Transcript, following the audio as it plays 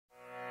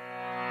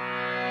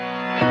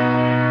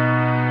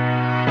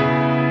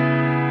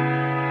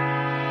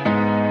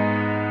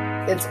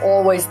it's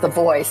always the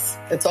voice.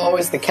 It's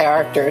always the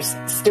characters.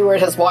 Stuart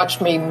has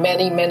watched me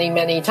many, many,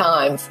 many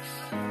times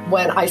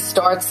when I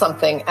start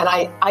something, and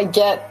I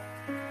get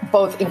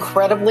both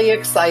incredibly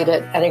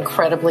excited and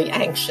incredibly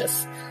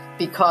anxious,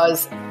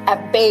 because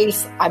at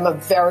base, I'm a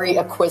very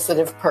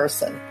acquisitive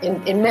person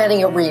in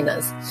many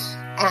arenas.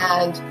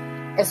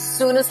 And as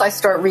soon as I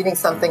start reading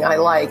something I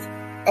like,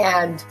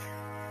 and,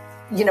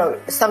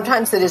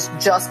 sometimes it is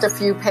just a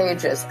few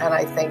pages, and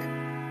I think,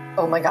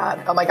 oh my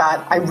God,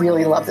 I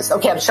really love this.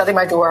 Okay, I'm shutting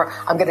my door.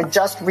 I'm going to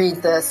just read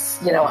this.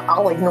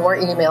 I'll ignore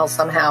emails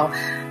somehow.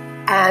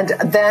 And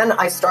then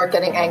I start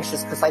getting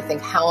anxious because I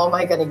think, how am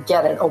I going to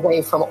get it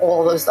away from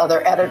all those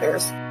other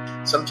editors?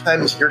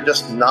 Sometimes you're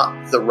just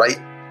not the right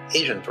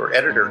agent or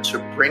editor to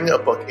bring a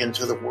book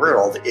into the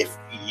world if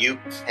you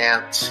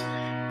can't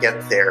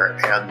get there.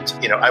 And,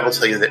 I will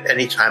tell you that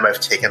anytime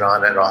I've taken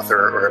on an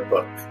author or a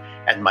book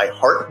and my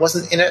heart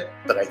wasn't in it,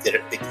 but I did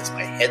it because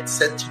my head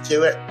said to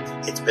do it,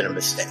 it's been a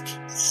mistake.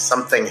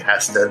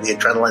 The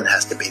adrenaline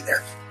has to be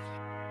there.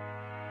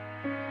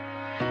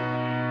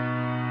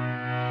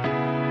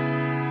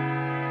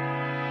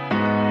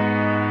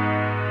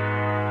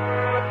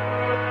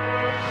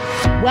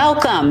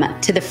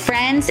 Welcome to the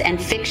Friends and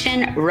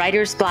Fiction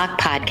Writer's Block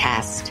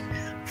podcast.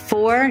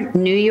 4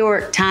 New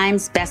York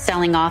Times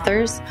bestselling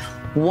authors,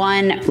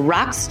 1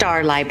 rock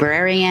star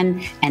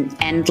librarian, and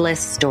endless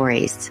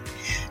stories.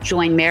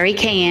 Join Mary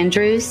Kay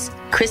Andrews,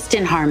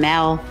 Kristen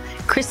Harmel,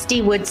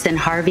 Christy Woodson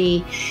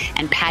Harvey,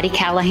 and Patty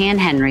Callahan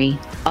Henry,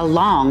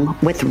 along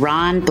with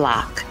Ron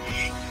Block.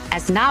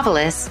 As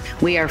novelists,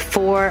 we are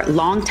 4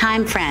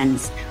 longtime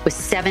friends with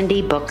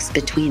 70 books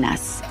between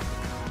us.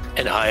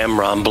 And I am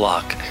Ron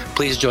Block.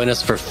 Please join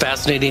us for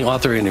fascinating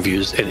author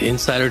interviews and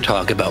insider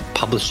talk about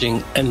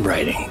publishing and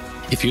writing.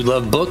 If you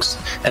love books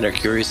and are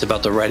curious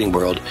about the writing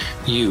world,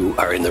 you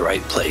are in the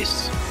right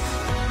place.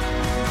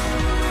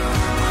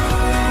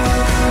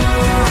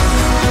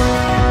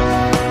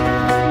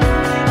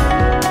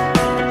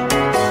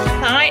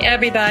 Hi,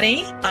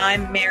 everybody.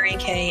 I'm Mary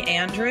Kay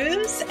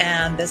Andrews,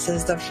 and this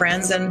is the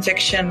Friends and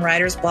Fiction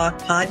Writer's Block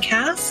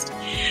podcast.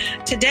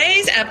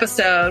 Today's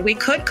episode, we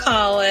could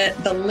call it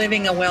The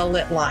Living a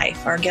Well-Lit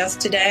Life. Our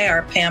guests today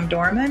are Pam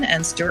Dorman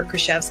and Stuart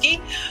Krichevsky,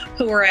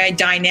 who are a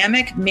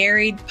dynamic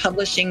married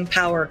publishing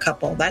power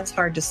couple. That's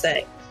hard to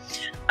say.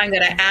 I'm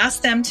going to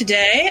ask them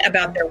today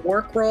about their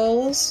work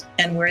roles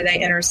and where they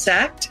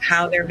intersect,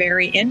 how their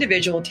very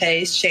individual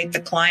tastes shape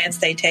the clients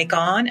they take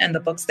on and the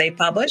books they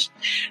publish,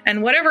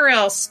 and whatever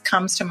else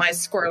comes to my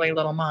squirrely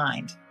little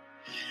mind.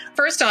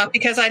 First off,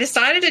 because I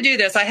decided to do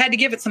this, I had to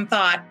give it some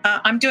thought.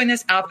 I'm doing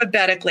this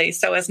alphabetically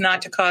so as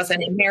not to cause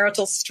any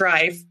marital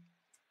strife.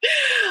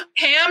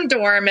 Pam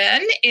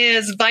Dorman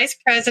is vice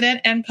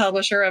president and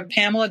publisher of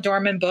Pamela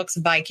Dorman Books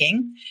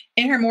Viking.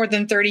 In her more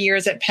than 30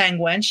 years at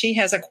Penguin, she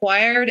has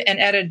acquired and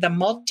edited the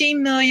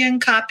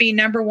multi-million copy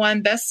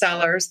 #1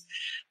 bestsellers,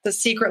 The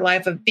Secret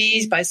Life of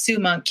Bees by Sue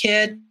Monk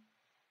Kidd,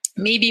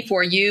 Me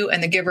Before You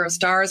and the Giver of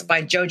Stars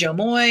by Jojo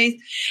Moy,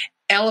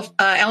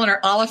 Eleanor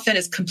Oliphant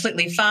is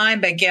Completely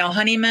Fine by Gail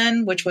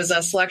Honeyman, which was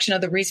a selection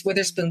of the Reese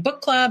Witherspoon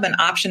Book Club and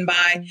optioned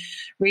by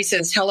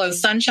Reese's Hello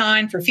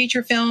Sunshine for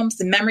feature films,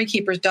 The Memory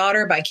Keeper's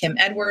Daughter by Kim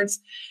Edwards,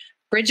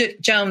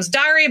 Bridget Jones'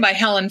 Diary by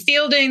Helen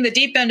Fielding, The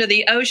Deep End of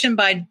the Ocean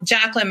by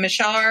Jacqueline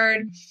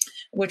Michard,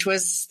 which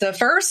was the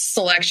first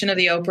selection of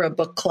the Oprah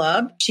Book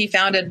Club. She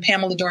founded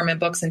Pamela Dorman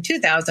Books in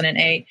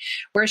 2008,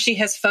 where she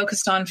has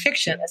focused on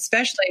fiction,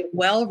 especially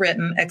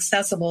well-written,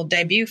 accessible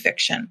debut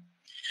fiction.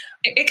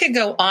 It could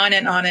go on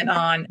and on and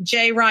on.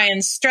 J. Ryan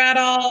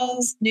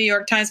Stradall's New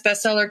York Times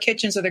bestseller,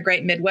 Kitchens of the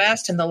Great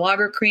Midwest, and the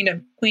Lager Queen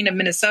of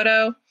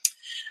Minnesota.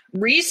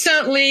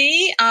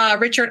 Recently,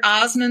 Richard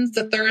Osman's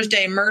The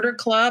Thursday Murder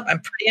Club. I'm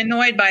pretty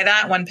annoyed by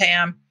that one,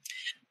 Pam.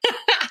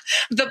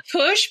 The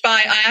Push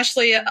by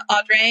Ashley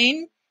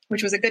Audrain,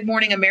 which was a Good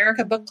Morning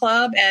America book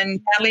club, and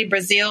Natalie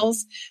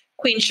Brazil's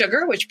Queen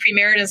Sugar, which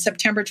premiered in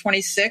September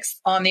 26th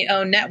on the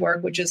OWN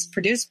network, which is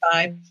produced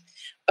by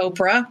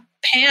Oprah.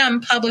 Pam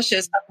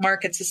publishes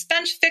upmarket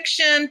suspense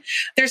fiction.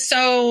 There's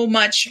so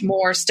much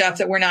more stuff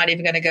that we're not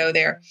even going to go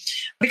there,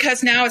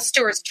 because now it's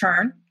Stuart's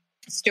turn.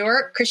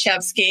 Stuart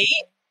Krichevsky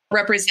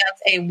represents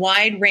a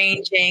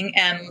wide-ranging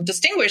and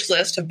distinguished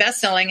list of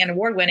best-selling and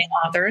award-winning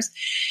authors.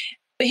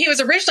 But he was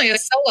originally a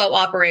solo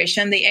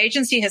operation. The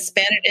agency has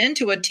spanned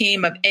into a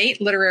team of 8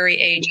 literary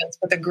agents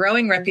with a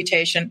growing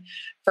reputation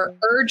for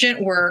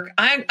urgent work.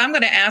 I'm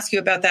going to ask you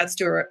about that,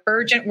 Stuart.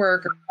 Urgent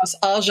work across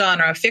all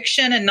genre,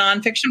 fiction and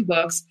nonfiction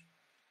books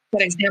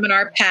that examine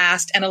our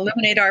past and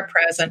illuminate our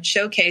present,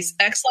 showcase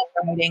excellent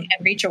writing,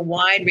 and reach a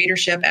wide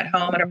readership at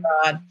home and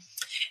abroad.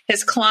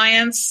 His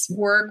clients'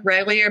 work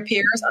regularly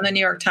appears on the New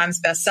York Times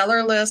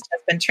bestseller list,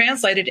 has been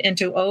translated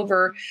into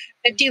over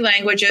 50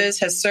 languages,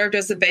 has served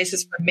as the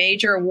basis for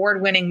major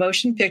award-winning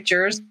motion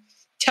pictures,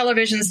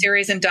 television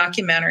series, and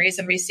documentaries,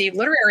 and received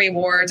literary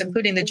awards,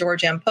 including the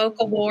George M. Polk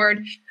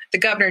Award, the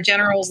Governor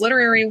General's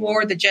Literary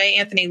Award, the J.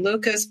 Anthony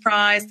Lucas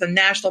Prize, the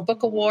National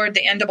Book Award,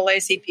 the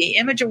NAACP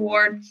Image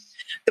Award,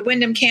 the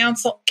Wyndham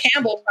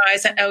Campbell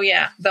Prize, and,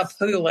 the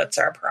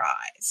Pulitzer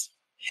Prize.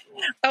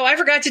 Oh, I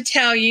forgot to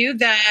tell you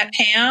that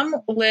Pam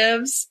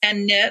lives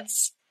and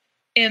knits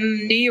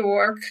in New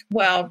York,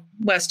 well,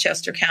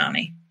 Westchester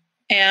County.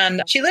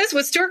 And she lives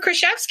with Stuart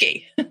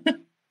Krichevsky.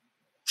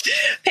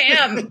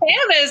 Pam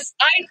is,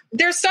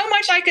 there's so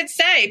much I could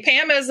say.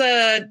 Pam is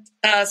a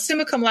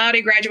summa cum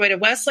laude graduate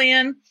of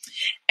Wesleyan,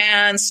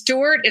 and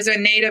Stuart is a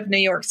native New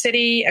York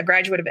City, a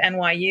graduate of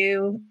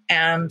NYU,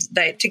 and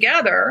they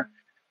together,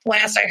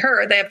 last I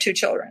heard, they have 2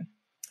 children.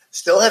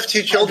 Still have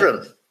 2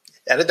 children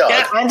and a dog.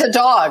 Yeah, and a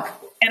dog.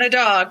 And a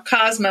dog,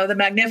 Cosmo the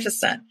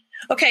Magnificent.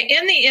 Okay,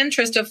 in the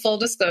interest of full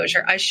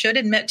disclosure, I should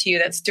admit to you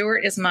that Stuart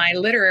is my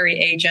literary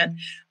agent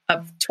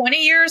of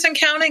 20 years and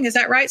counting. Is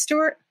that right,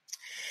 Stuart?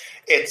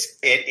 It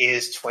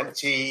is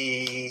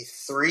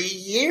 23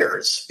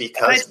 years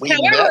because we met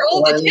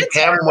when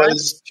Pam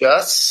was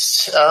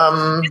just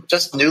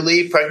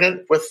newly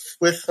pregnant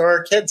with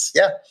our kids.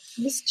 Yeah.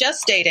 Was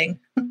just dating.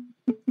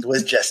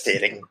 Was just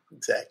dating,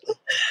 exactly.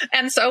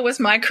 And so was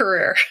my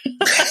career.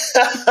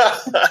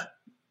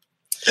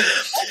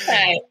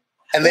 Okay.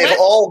 And they've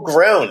all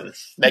grown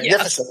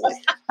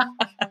magnificently.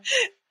 Yeah.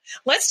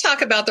 Let's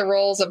talk about the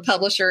roles of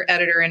publisher,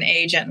 editor, and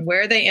agent,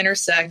 where they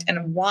intersect,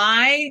 and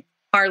why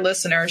our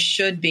listeners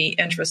should be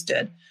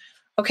interested.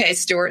 Okay,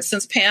 Stuart,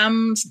 since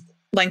Pam's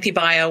lengthy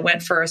bio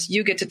went first,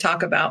 you get to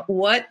talk about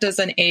what does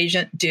an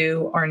agent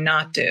do or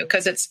not do,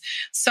 because it's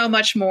so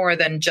much more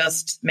than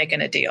just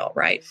making a deal,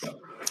 right?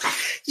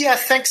 Yeah,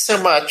 thanks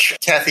so much,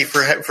 Kathy,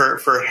 for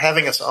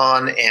having us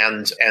on,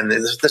 and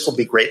this will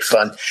be great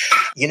fun.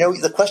 You know,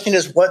 the question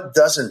is, what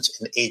doesn't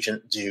an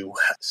agent do?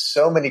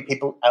 So many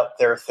people out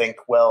there think,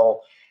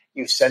 well,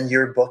 you send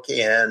your book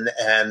in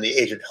and the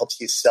agent helps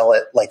you sell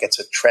it like it's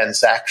a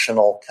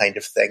transactional kind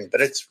of thing,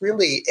 but it's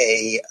really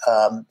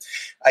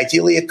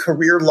ideally a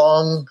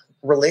career-long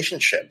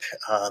relationship.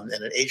 And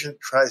an agent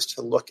tries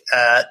to look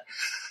at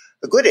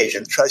a good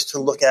agent tries to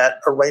look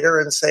at a writer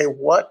and say,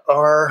 what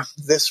are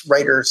this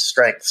writer's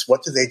strengths?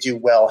 What do they do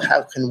well?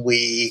 How can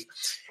we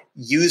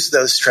use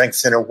those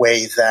strengths in a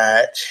way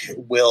that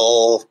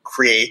will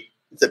create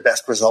the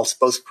best results,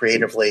 both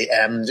creatively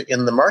and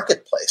in the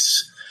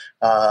marketplace?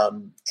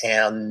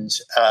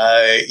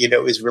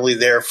 Is really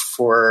there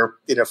for,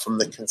 from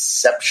the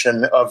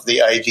conception of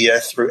the idea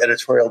through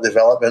editorial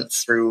development,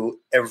 through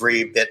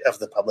every bit of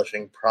the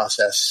publishing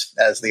process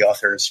as the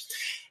author's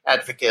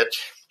advocate,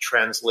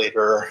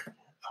 translator,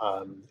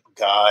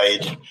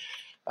 guide,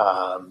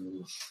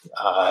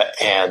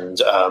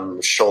 and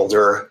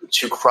shoulder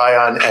to cry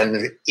on,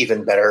 and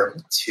even better,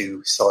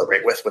 to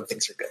celebrate with when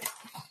things are good.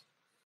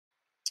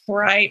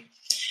 Right.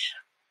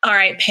 All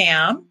right,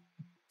 Pam,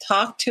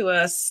 talk to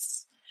us.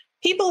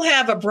 People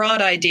have a broad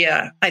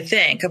idea, I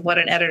think, of what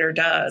an editor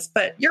does,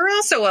 but you're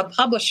also a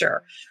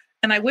publisher,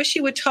 and I wish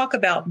you would talk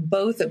about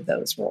both of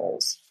those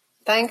roles.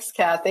 Thanks,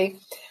 Kathy.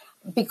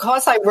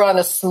 Because I run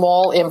a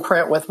small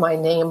imprint with my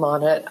name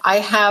on it, I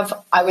have,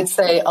 I would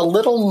say, a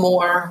little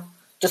more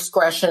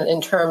discretion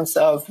in terms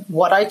of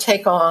what I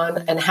take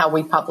on and how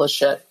we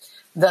publish it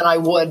than I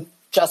would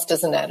just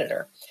as an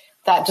editor.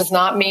 That does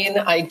not mean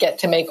I get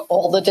to make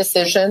all the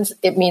decisions.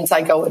 It means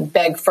I go and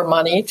beg for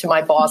money to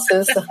my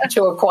bosses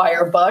to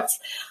acquire books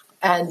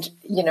and,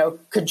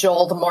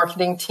 cajole the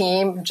marketing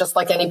team just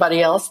like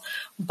anybody else.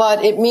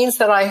 But it means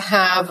that I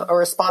have a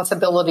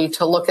responsibility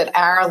to look at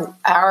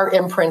our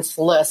imprints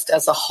list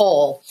as a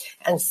whole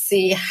and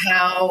see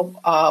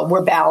how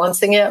we're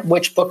balancing it,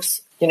 which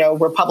books,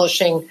 we're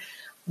publishing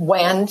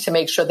when, to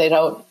make sure they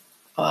don't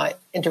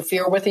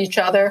interfere with each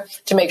other,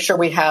 to make sure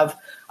we have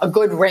a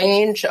good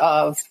range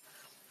of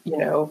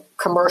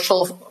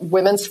commercial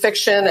women's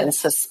fiction and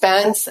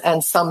suspense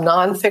and some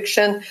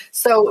nonfiction.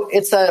 So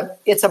it's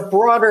a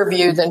broader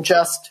view than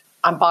just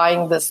I'm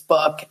buying this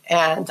book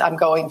and I'm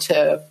going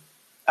to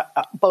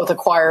both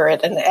acquire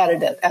it and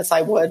edit it as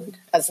I would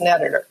as an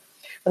editor.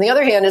 On the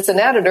other hand, as an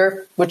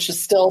editor, which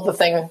is still the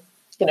thing,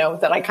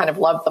 that I kind of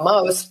love the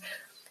most,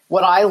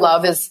 what I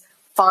love is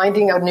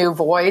finding a new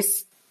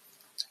voice,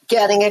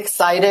 getting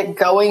excited,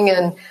 going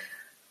and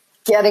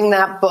getting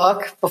that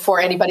book before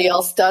anybody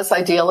else does,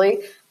 ideally,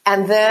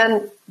 and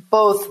then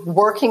both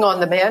working on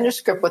the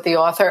manuscript with the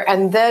author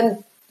and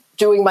then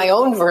doing my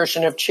own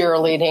version of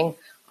cheerleading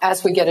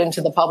as we get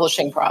into the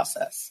publishing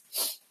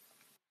process.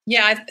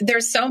 Yeah,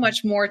 there's so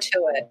much more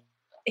to it.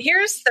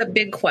 Here's the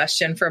big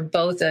question for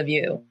both of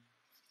you.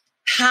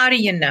 How do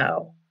you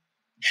know?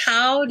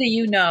 How do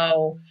you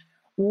know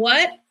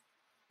what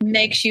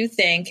makes you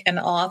think an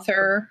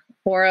author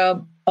or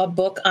a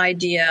book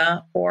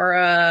idea or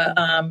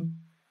a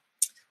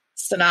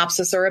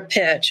synopsis or a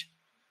pitch,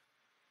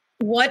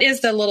 what is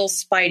the little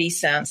spidey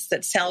sense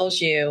that tells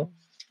you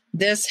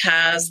this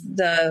has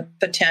the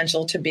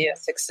potential to be a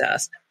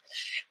success?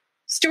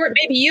 Stuart,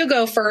 maybe you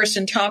go first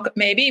and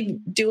maybe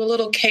do a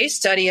little case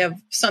study of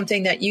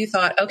something that you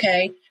thought,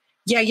 okay,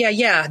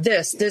 yeah,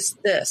 this.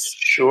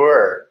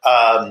 Sure.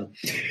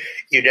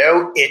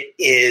 It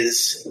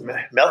is,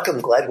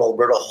 Malcolm Gladwell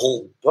wrote a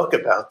whole book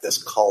about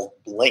this called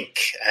Blink,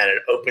 and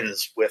it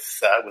opens with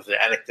an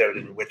anecdote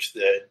in which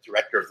the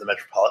director of the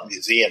Metropolitan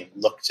Museum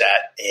looked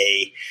at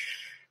a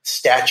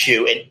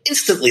statue and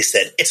instantly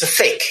said, it's a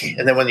fake.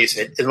 And then when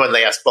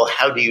they asked, well,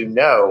 how do you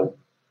know?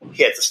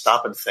 He had to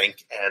stop and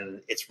think.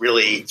 And it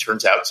really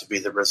turns out to be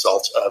the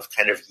result of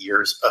kind of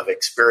years of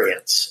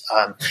experience.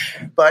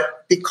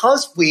 But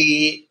because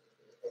we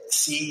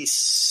see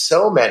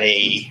so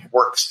many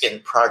works in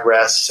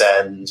progress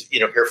and,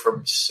 hear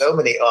from so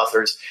many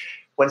authors,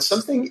 when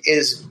something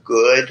is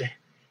good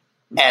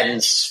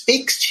and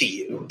speaks to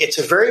you, it's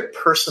a very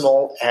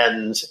personal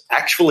and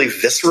actually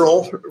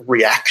visceral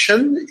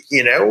reaction.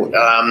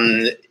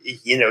 The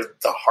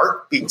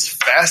heart beats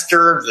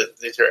faster.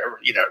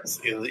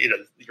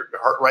 Your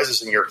heart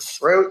rises in your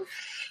throat,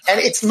 and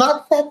it's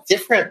not that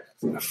different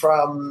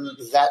from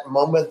that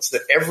moment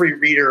that every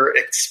reader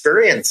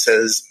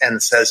experiences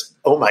and says,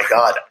 "Oh my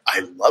God,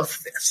 I love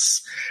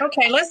this."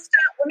 Okay, let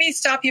me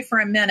stop you for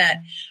a minute.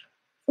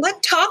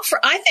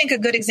 I think a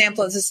good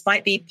example of this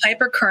might be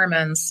Piper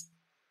Kerman's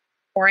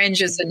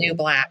Orange is the New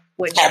Black,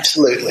 which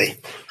absolutely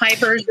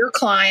Piper's your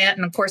client,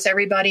 and of course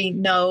everybody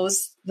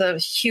knows the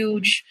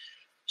huge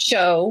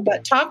show.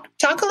 But talk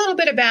a little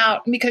bit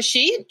about, because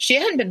she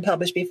hadn't been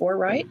published before,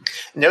 right?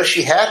 No,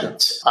 she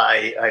hadn't.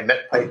 I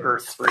met Piper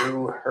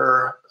through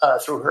her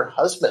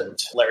husband,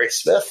 Larry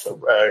Smith,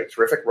 a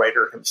terrific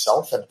writer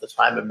himself, and at the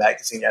time a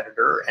magazine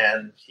editor,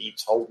 and he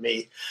told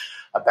me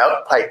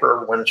about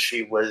Piper when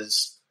she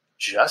was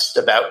just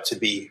about to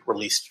be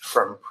released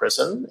from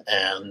prison,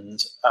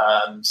 and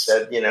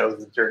said,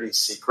 the dirty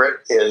secret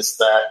is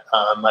that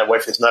my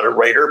wife is not a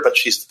writer, but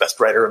she's the best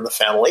writer in the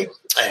family.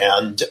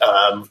 And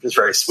it was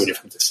very sweet of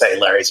him to say.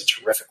 Larry's a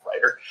terrific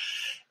writer.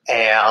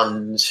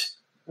 And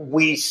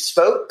we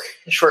spoke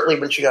shortly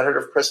when she got out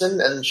of prison,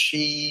 and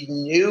she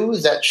knew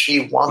that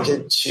she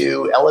wanted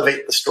to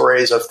elevate the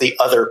stories of the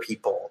other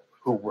people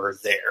who were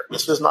there.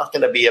 This was not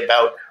going to be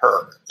about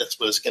her. This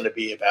was going to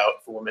be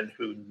about the woman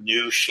who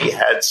knew she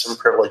had some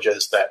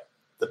privileges that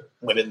the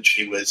women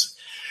she was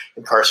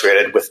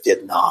incarcerated with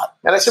did not.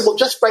 And I said, well,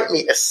 just write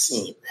me a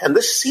scene. And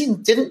this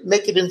scene didn't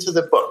make it into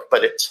the book,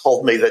 but it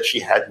told me that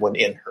she had one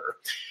in her.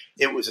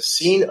 It was a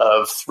scene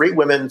of 3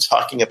 women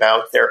talking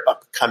about their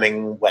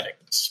upcoming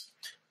weddings.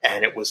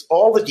 And it was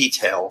all the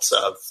details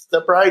of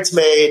the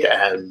bridesmaid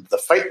and the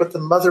fight with the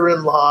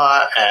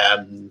mother-in-law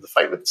and the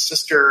fight with the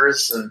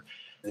sisters and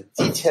the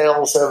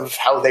details of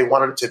how they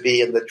wanted to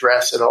be in the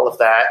dress and all of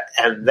that.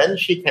 And then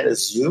she kind of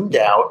zoomed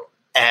out,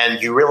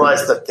 and you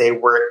realize that they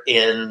were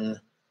in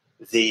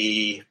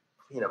the,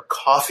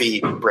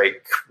 coffee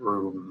break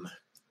room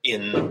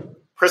in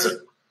prison.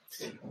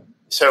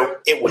 So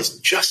it was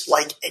just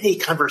like any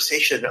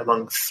conversation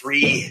among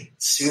 3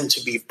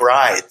 soon-to-be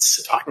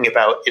brides talking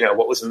about,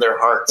 what was in their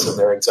hearts and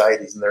their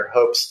anxieties and their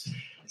hopes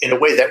in a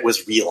way that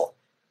was real.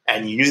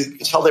 And you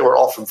could tell they were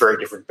all from very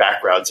different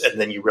backgrounds. And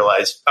then you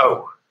realize,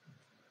 oh,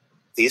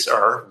 these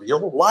are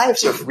real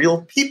lives of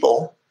real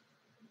people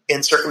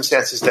in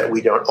circumstances that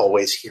we don't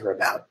always hear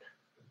about.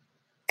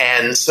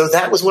 And so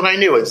that was what I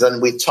knew. And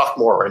then we talked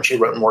more, and she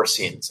wrote more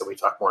scenes. So we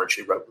talked more, and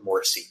she wrote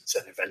more scenes.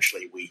 And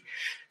eventually we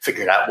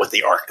figured out what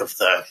the arc of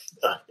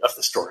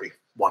the story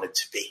wanted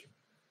to be.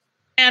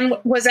 And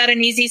was that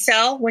an easy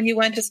sell when you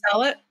went to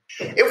sell it?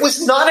 It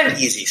was not an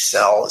easy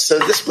sell. So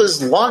this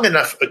was long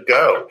enough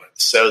ago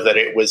so that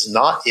it was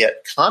not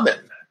yet common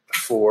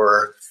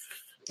for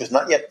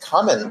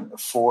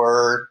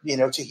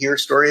to hear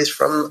stories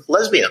from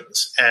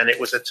lesbians. And it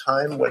was a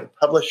time when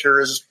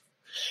publishers,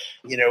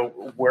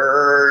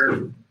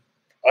 were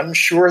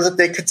unsure that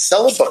they could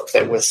sell a book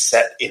that was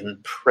set in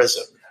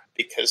prison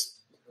because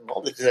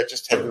that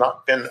just had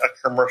not been a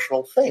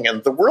commercial thing.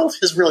 And the world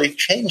has really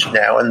changed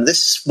now. And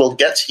this will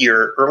get to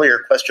your earlier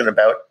question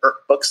about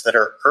books that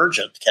are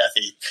urgent,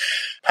 Kathy.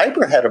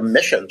 Piper had a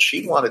mission.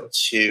 She wanted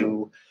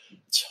to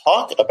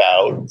talk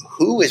about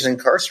who is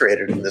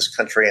incarcerated in this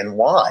country and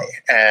why.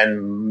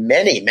 And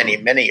many, many,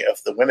 many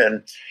of the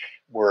women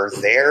were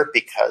there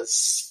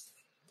because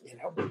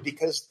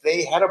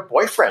they had a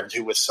boyfriend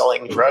who was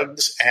selling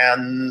drugs,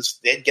 and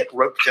they'd get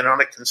roped in on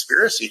a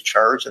conspiracy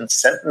charge and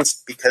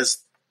sentenced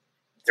because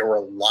there were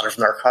a lot of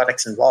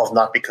narcotics involved,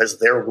 not because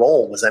their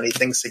role was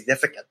anything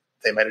significant.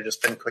 They might have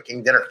just been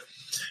cooking dinner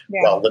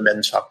while the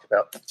men talked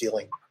about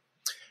dealing.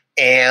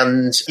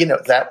 And,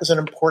 that was an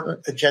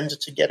important agenda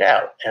to get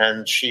out.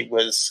 And she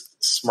was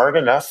smart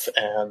enough,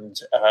 and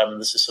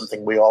this is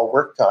something we all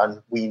worked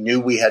on. We knew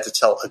we had to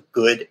tell a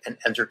good and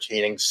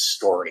entertaining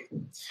story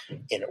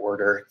in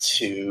order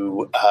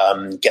to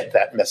get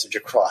that message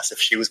across. If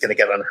she was going to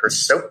get on her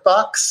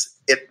soapbox,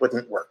 it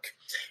wouldn't work.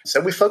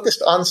 So we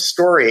focused on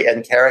story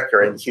and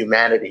character and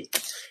humanity.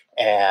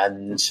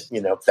 And,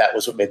 that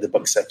was what made the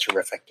book so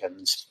terrific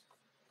and,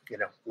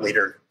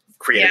 later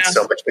created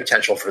so much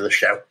potential for the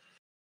show.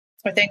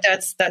 I think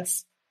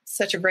that's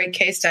such a great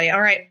case study.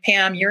 All right,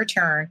 Pam, your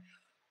turn.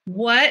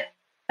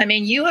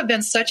 You have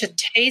been such a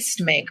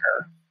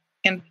tastemaker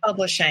in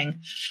publishing,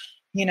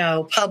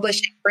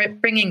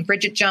 bringing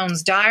Bridget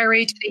Jones'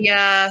 Diary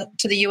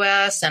to the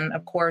U.S. and,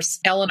 of course,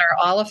 Eleanor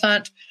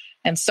Oliphant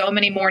and so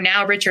many more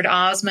now, Richard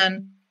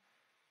Osman.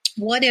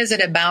 What is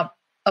it about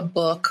a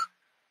book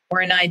or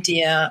an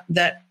idea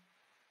that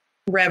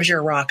revs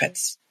your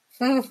rockets?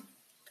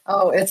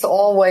 Oh, it's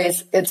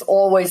always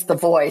the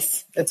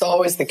voice. It's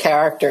always the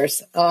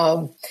characters.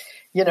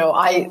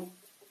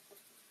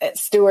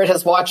 Stuart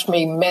has watched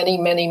me many,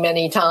 many,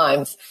 many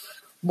times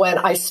when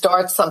I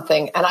start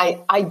something, and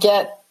I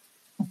get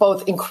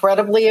both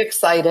incredibly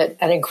excited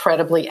and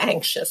incredibly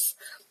anxious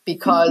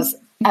because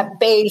at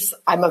base,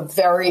 I'm a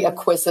very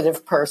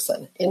acquisitive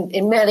person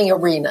in many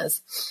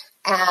arenas.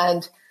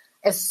 And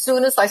as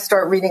soon as I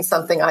start reading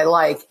something I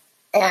like,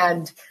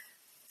 and,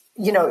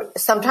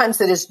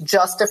 sometimes it is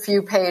just a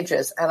few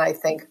pages, and I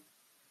think,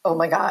 oh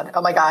my God,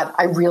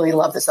 I really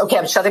love this. Okay,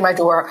 I'm shutting my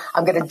door.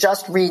 I'm going to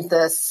just read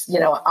this.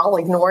 I'll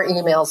ignore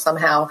emails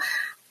somehow.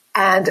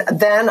 And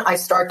then I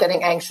start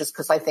getting anxious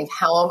because I think,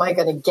 how am I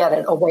going to get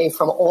it away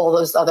from all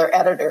those other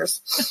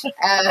editors?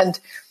 And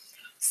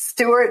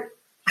Stuart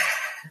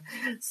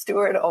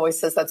always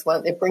says that's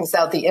when it brings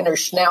out the inner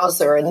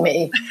schnauzer in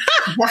me.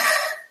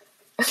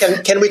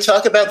 Can we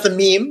talk about the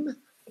meme?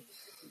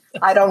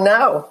 I don't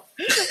know.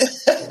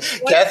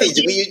 Kathy,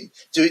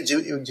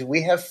 do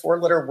we have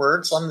 4-letter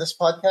words on this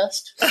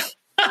podcast?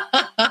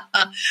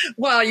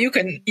 Well, you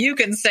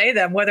can say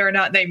them whether or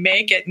not they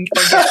make it.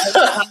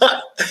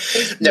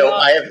 No,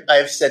 I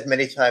have said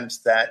many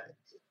times that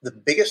the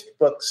biggest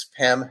books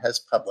Pam has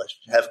published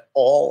have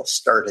all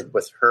started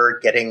with her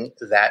getting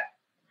that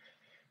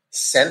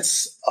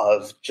sense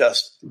of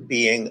just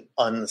being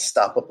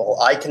unstoppable.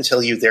 I can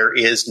tell you there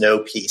is no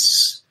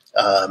peace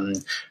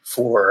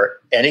for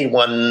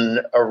anyone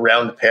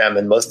around Pam,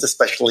 and most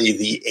especially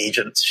the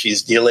agents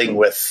she's dealing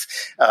with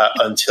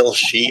until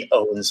she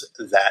owns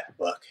that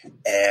book.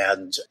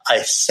 And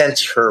I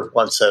sent her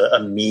once a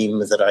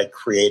meme that I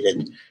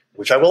created,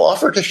 which I will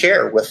offer to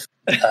share with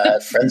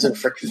friends and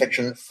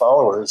fiction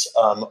followers,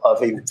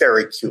 of a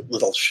very cute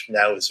little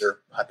schnauzer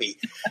puppy.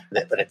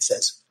 But it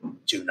says,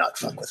 "Do not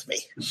fuck with me."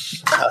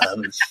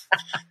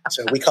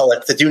 So we call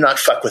it the "Do not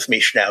fuck with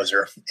me"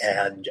 schnauzer.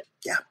 And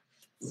yeah.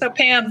 So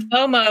Pam,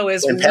 FOMO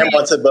is when Pam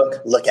wants a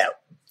book, look out.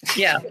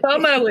 Yeah,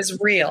 FOMO is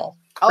real.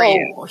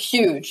 Oh,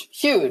 huge.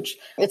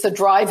 It's a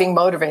driving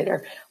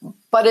motivator.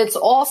 But it's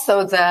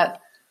also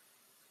that,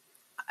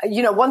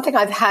 one thing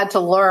I've had to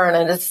learn,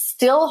 and it's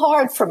still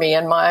hard for me,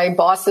 and my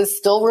bosses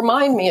still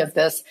remind me of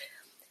this.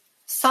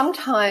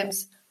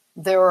 Sometimes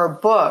there are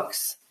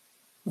books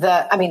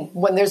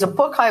when there's a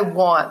book I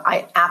want,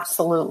 I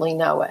absolutely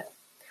know it.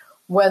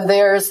 When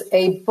there's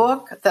a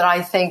book that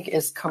I think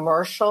is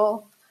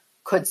commercial,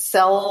 could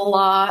sell a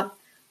lot,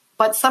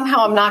 but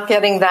somehow I'm not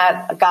getting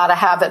that gotta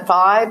have it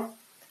vibe,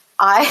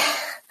 I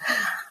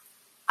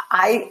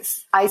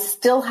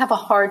still have a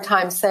hard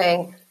time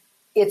saying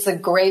it's a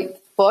great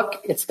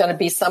book. It's going to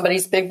be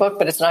somebody's big book,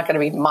 but it's not going to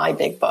be my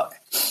big book.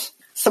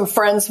 Some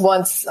friends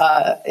once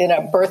in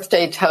a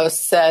birthday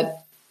toast said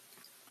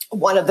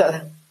one of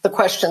the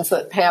questions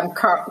that Pam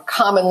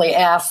commonly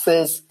asks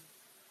is,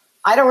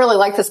 I don't really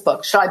like this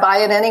book. Should I buy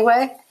it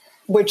anyway?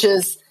 Which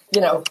is,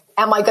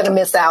 am I going to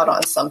miss out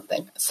on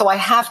something? So I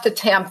have to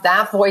tamp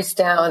that voice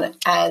down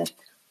and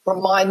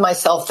remind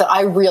myself that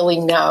I really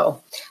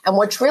know. And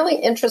what's really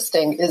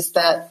interesting is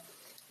that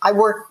I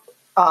work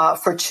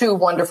for two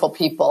wonderful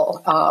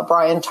people,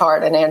 Brian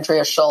Tart and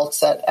Andrea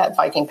Schultz at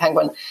Viking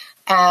Penguin.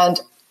 And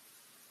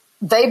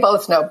they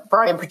both know,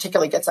 Brian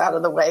particularly gets out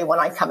of the way when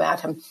I come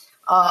at him.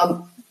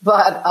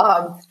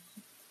 But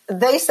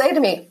they say to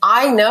me,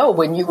 I know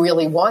when you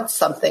really want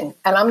something,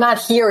 and I'm not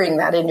hearing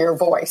that in your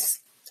voice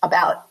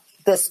about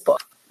this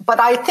book. But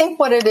I think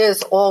what it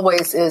is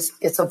always is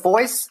it's a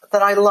voice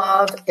that I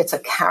love. It's a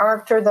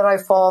character that I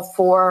fall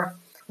for.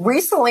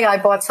 Recently, I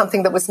bought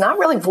something that was not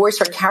really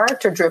voice or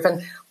character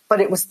driven,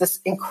 but it was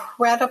this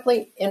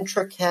incredibly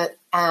intricate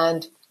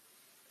and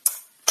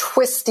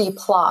twisty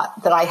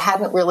plot that I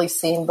hadn't really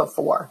seen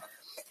before.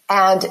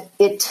 And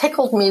it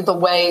tickled me the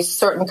way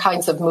certain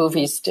kinds of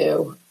movies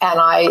do. And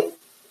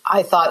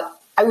I thought,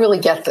 I really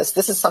get this.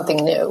 This is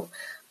something new.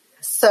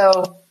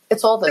 So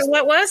it's all this. So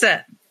what was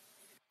it?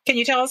 Can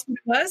you tell us what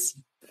it was?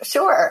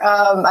 Sure.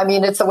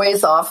 It's a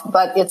ways off,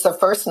 but it's a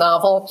first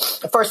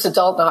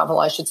adult novel,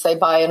 I should say,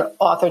 by an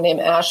author named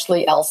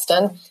Ashley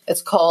Elston.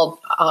 It's called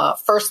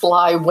First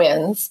Lie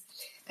Wins.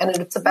 And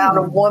it's about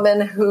a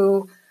woman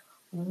who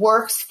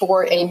works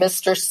for a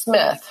Mr.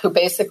 Smith, who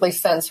basically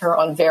sends her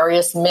on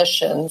various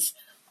missions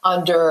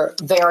under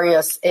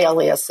various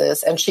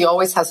aliases. And she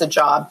always has a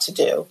job to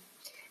do.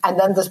 And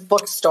then this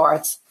book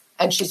starts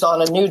and she's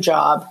on a new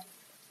job.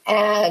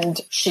 And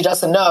she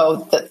doesn't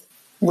know that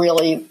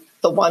really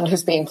the one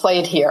who's being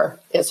played here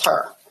is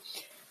her,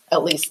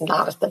 at least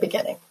not at the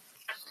beginning.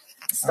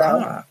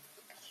 So,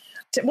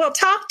 well,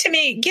 talk to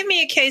me. Give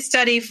me a case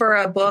study for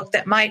a book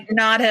that might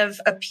not have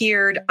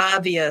appeared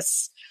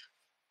obvious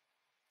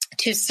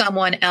to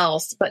someone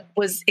else, but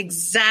was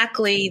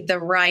exactly the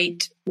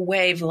right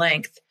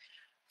wavelength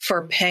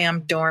for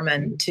Pam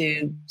Dorman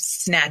to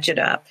snatch it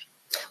up.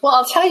 Well,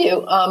 I'll tell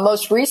you,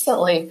 most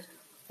recently,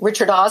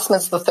 Richard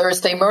Osman's The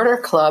Thursday Murder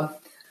Club,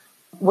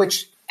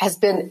 which has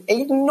been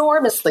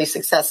enormously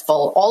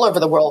successful all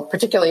over the world,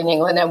 particularly in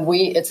England. And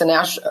it's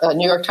a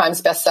New York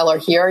Times bestseller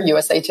here,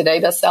 USA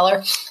Today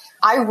bestseller.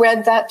 I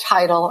read that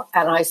title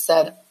and I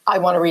said, I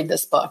want to read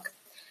this book.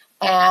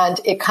 And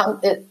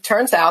it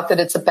turns out that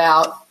it's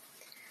about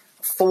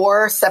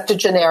 4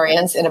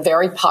 septuagenarians in a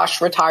very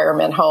posh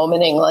retirement home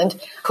in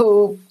England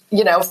who,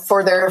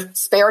 for their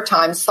spare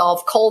time,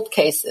 solve cold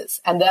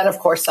cases. And then, of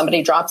course,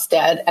 somebody drops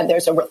dead and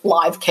there's a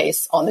live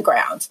case on the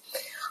grounds.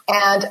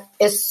 And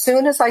as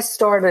soon as I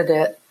started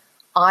it,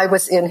 I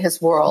was in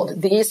his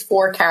world. These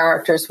 4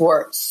 characters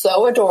were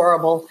so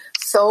adorable,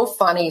 so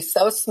funny,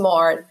 so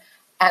smart.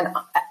 And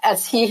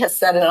as he has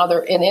said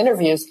in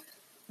interviews,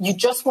 you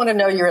just want to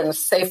know you're in a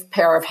safe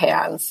pair of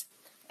hands.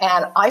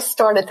 And I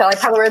started that. I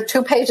probably read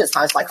 2 pages. And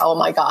I was like, oh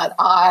my God,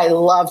 I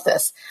love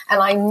this. And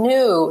I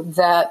knew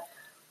that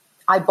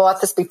I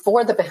bought this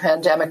before the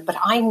pandemic, but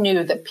I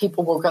knew that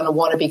people were going to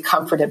want to be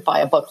comforted by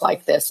a book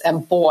like this.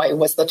 And boy,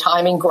 was the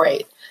timing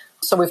great.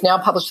 So we've now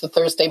published The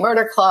Thursday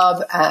Murder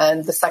Club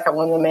and the second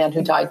one, The Man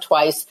Who Died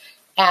Twice.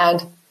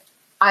 And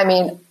I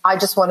mean, I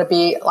just want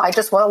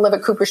to live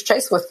at Cooper's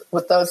Chase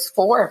with those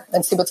 4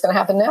 and see what's going to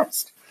happen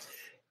next.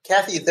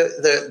 Kathy,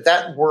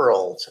 that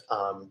world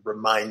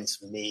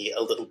reminds me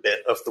a little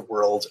bit of the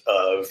world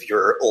of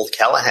your old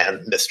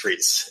Callahan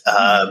mysteries.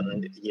 How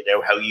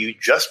you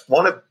just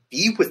want to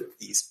be with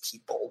these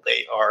people.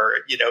 They are,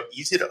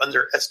 easy to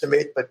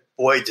underestimate, but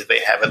boy, do they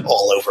have it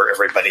all over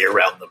everybody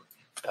around them.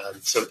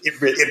 So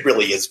it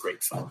really is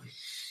great fun.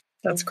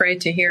 That's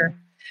great to hear.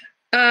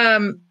 Are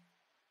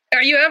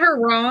you ever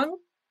wrong,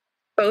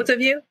 both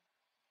of you?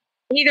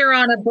 Either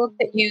on a book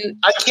that you...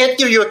 I can't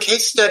give you a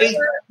case study.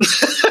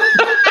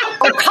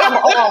 Oh, come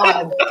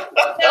on.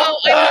 No,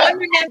 I'm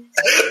wondering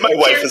if... My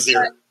wife is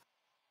here.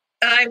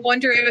 I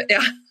wonder if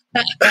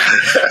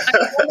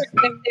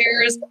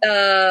there's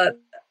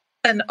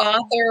an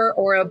author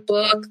or a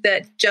book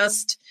that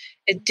just...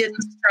 it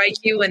didn't strike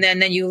you, and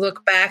then you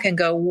look back and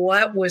go,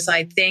 what was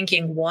I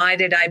thinking? Why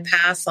did I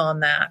pass on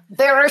that?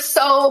 There are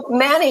so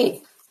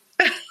many.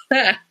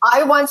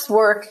 I once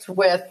worked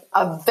with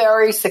a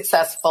very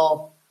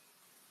successful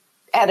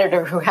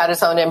editor who had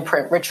his own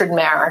imprint, Richard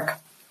Marrick,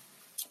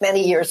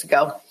 many years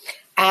ago.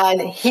 And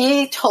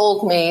he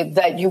told me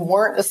that you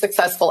weren't a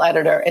successful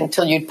editor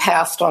until you'd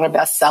passed on a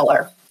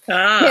bestseller.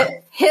 Ah.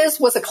 His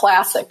was a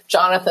classic,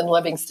 Jonathan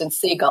Livingston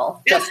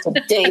Seagull, just to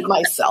date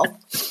myself.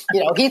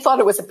 He thought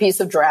it was a piece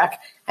of dreck,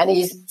 and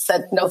he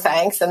said, no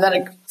thanks. And then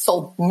it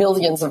sold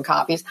millions of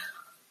copies.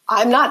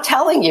 I'm not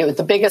telling you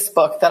the biggest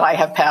book that I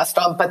have passed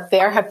on, but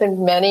there have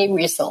been many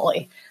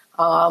recently.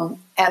 And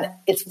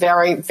it's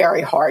very,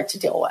 very hard to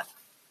deal with.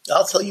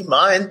 I'll tell you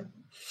mine.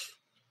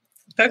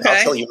 Okay.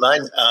 I'll tell you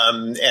mine.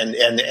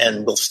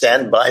 And will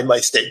stand by my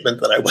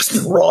statement that I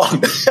wasn't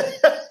wrong.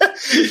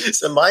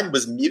 So mine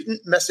was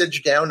Mutant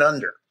Message Down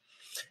Under.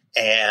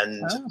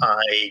 And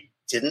I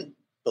didn't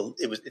believe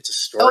it's a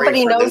story.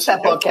 Nobody knows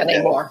that book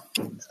anymore.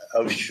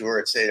 Oh, sure.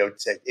 It's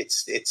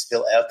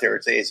still out there.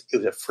 It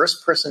was a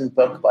first person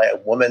book by a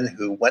woman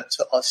who went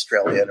to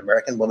Australia, an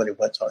American woman who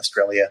went to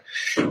Australia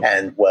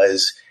and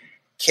was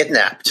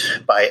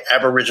kidnapped by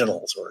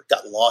Aboriginals, or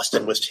got lost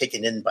and was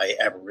taken in by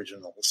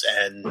Aboriginals,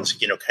 and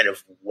kind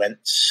of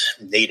went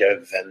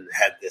native and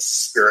had this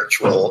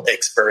spiritual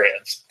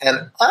experience.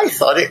 And I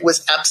thought it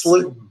was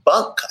absolute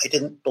bunk. I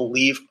didn't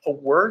believe a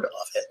word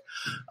of it.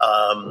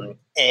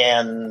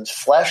 And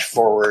flash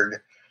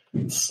forward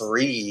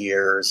 3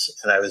 years,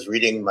 and I was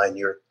reading my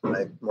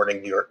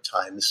morning New York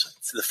Times,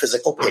 the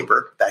physical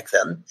paper back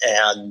then,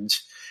 and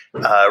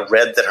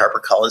read that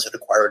HarperCollins had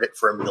acquired it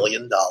for $1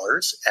 million,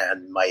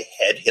 and my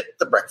head hit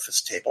the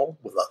breakfast table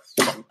with a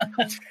thump.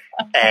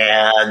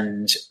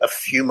 And a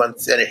few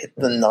months in, it hit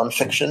the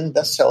nonfiction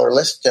bestseller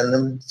list, and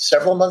then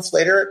several months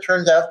later, it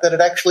turns out that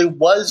it actually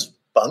was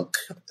bunk.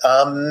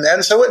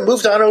 And so it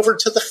moved on over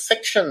to the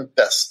fiction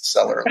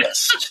bestseller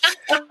list.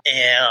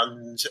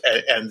 and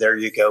there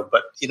you go.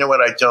 But you know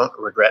what? I don't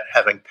regret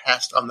having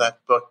passed on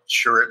that book.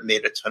 Sure, it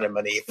made a ton of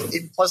money.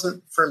 It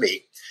wasn't for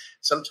me.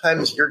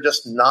 Sometimes you're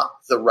just not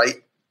the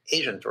right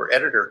agent or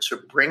editor to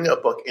bring a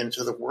book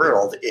into the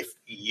world if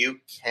you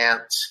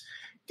can't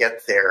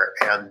get there.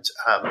 And,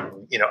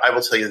 I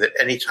will tell you that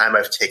anytime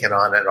I've taken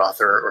on an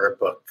author or a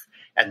book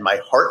and my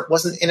heart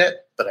wasn't in it,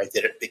 but I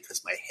did it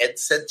because my head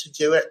said to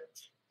do it,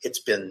 it's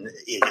been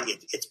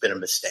a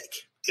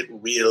mistake. It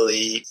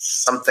really,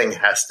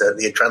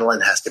 the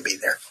adrenaline has to be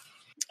there.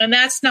 And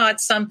that's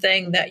not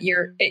something that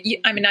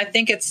I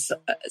think it's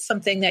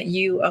something that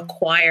you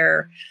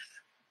acquire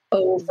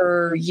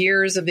over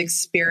years of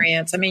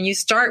experience. I mean, you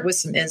start with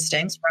some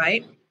instincts,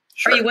 right?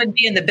 Sure. Or you wouldn't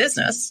be in the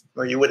business.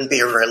 Or you wouldn't be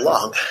here very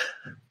long.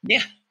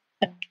 Yeah.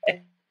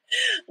 Okay.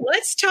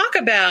 Let's talk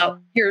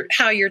about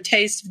how your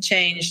tastes have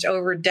changed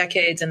over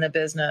decades in the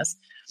business.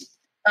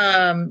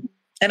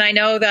 And I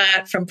know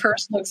that from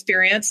personal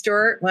experience,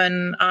 Stuart,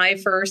 when I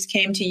first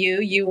came to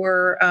you, you'd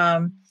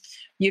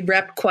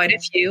repped quite a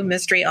few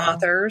mystery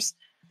authors,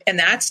 and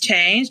that's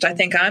changed. I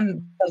think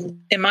am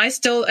I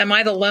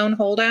the lone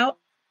holdout?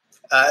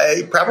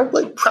 I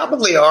probably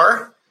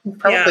are.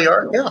 Probably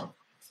are. Yeah.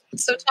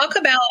 So talk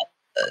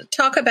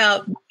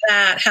about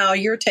that, how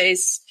your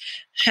tastes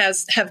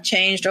have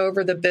changed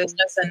over the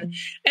business,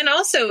 and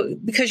also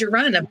because you're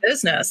running a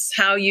business,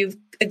 how you've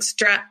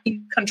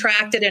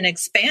contracted and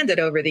expanded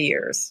over the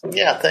years.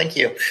 Yeah, thank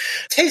you.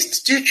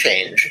 Tastes do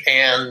change.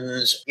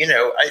 And,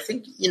 I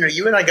think,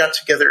 you and I got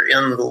together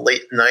in the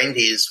late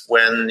 90s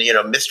when,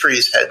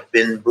 mysteries had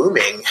been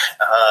booming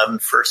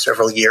for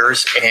several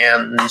years.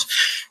 And,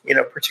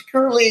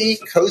 particularly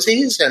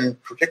cozies and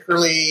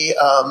particularly,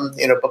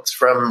 books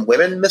from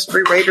women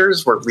mystery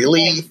writers were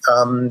really,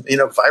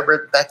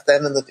 vibrant back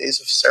then in the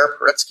days of Sarah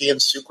Paretsky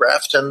and Sue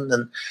Grafton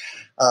and,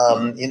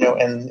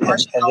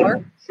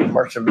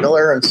 Marcia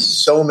Miller and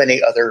so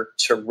many other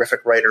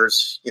terrific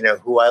writers,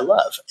 who I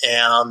love.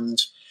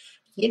 And,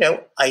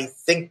 I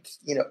think,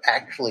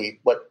 actually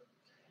what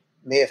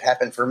may have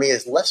happened for me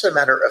is less a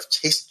matter of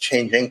taste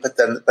changing, but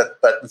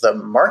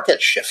the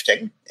market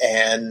shifting.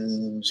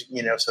 And,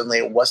 suddenly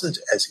it wasn't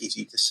as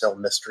easy to sell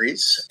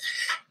mysteries.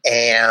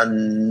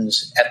 And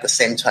at the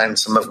same time,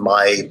 some of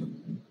my,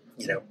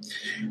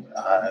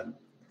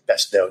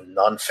 best known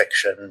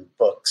nonfiction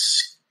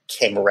books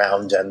came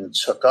around and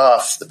took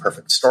off. The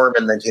Perfect Storm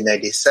in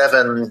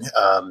 1997,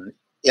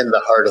 In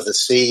the Heart of the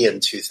Sea in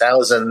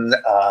 2000,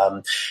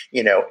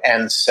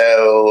 and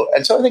so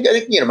I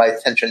think, my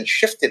attention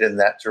shifted in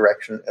that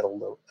direction a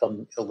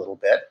little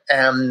bit.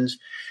 And,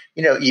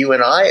 you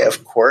and I,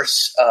 of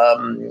course,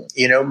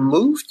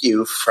 moved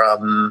you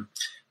from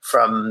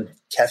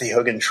Kathy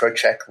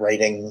Hogan-Trocheck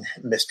writing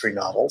mystery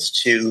novels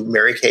to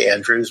Mary Kay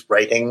Andrews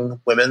writing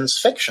women's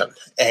fiction.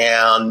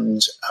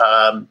 And,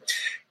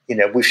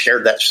 we've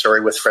shared that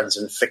story with Friends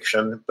in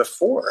Fiction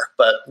before,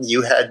 but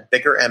you had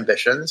bigger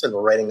ambitions and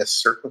were writing a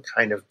certain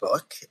kind of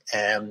book,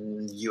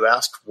 and you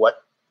asked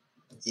what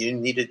you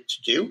needed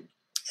to do.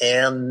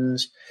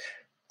 And,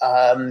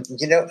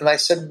 and I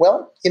said,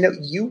 well,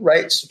 you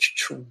write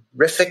such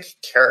terrific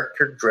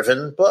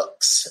character-driven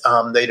books.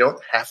 They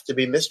don't have to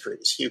be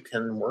mysteries. You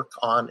can work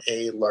on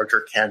a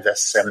larger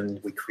canvas,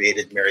 and we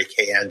created Mary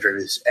Kay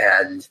Andrews,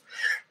 and,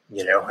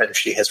 and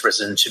she has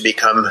risen to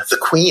become the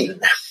queen.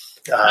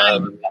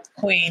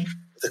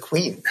 The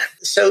queen.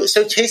 So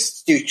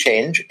tastes do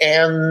change.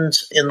 And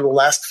in the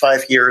last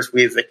 5 years,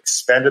 we've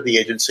expanded the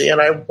agency,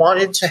 and I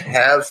wanted to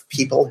have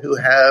people who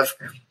have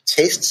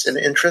tastes and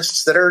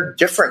interests that are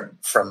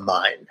different from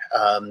mine,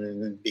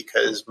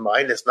 because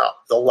mine is not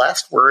the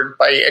last word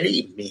by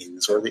any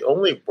means or the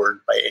only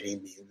word by any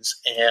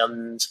means.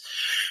 And,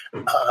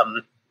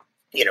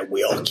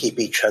 we all keep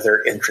each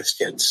other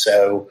interested.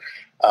 So,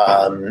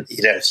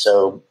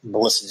 so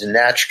Melissa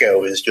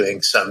Dinachko is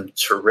doing some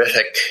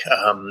terrific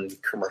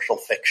commercial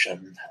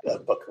fiction, a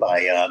book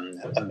by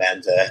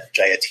Amanda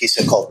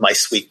Jayatisa called My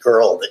Sweet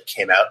Girl that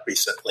came out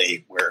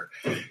recently, where,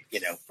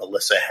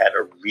 Melissa had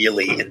a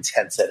really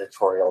intense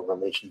editorial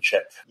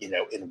relationship,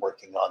 in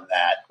working on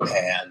that,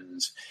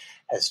 and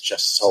has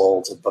just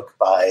sold a book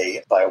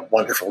by a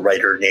wonderful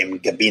writer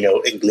named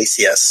Gabino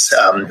Iglesias,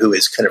 who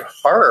is kind of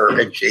horror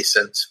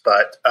adjacent,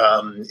 but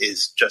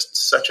is just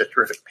such a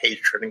terrific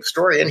page-turning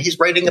story. And he's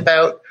writing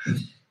about,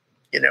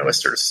 a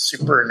sort of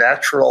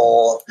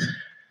supernatural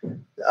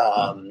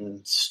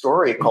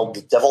story called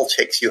The Devil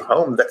Takes You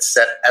Home that's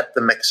set at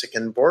the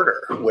Mexican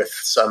border, with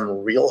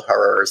some real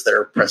horrors that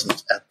are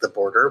present at the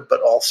border,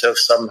 but also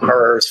some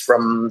horrors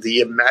from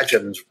the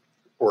imagined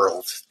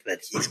world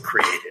that he's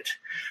created.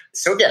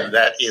 So again,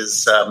 that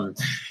is,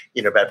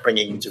 about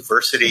bringing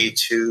diversity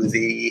to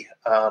the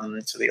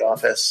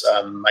office.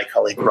 My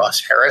colleague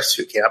Ross Harris,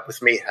 who came up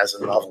with me, has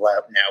a novel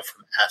out now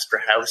from Astor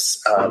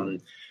House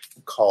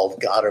called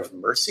God of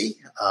Mercy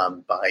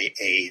by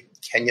a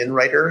Kenyan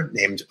writer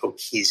named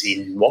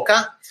Okizi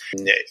Nwoka,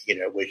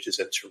 which is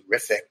a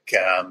terrific,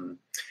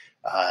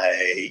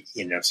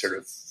 sort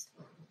of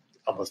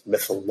almost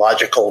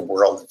mythological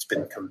world. It's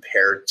been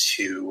compared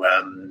to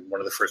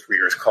one of the first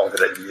readers called it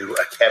a new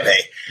Akebe,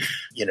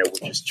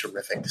 which is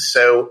terrific.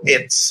 So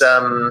it's,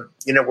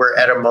 we're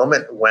at a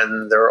moment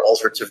when there are all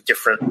sorts of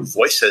different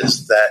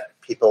voices that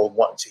people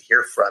want to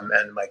hear from,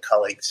 and my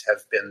colleagues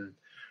have been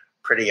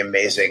pretty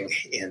amazing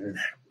in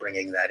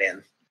bringing that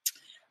in.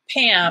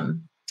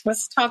 Pam,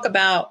 let's talk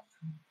about,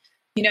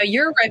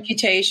 your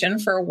reputation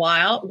for a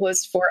while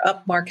was for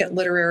upmarket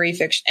literary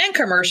fiction and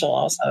commercial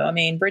also. I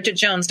mean, Bridget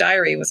Jones'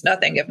 Diary was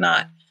nothing if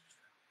not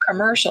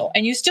commercial.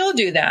 And you still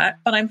do that,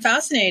 but I'm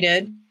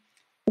fascinated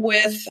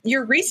with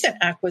your recent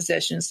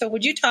acquisition. So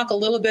would you talk a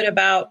little bit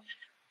about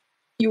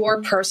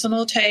your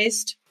personal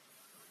taste?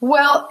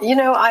 Well,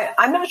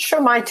 I'm not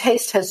sure my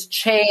taste has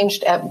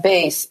changed at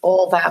base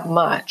all that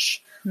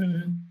much.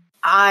 Mm-hmm.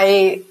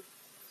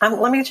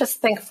 Let me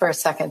just think for a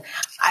second.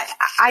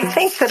 I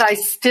think that I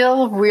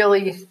still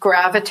really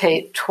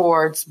gravitate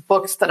towards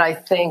books that I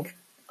think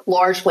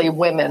largely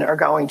women are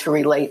going to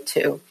relate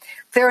to.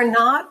 They're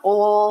not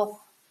all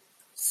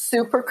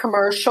super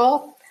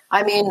commercial.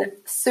 I mean,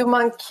 Sue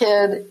Monk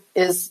Kidd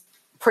is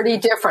pretty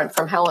different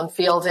from Helen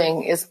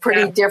Fielding, is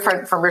pretty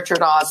different from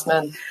Richard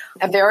Osman,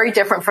 and very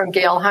different from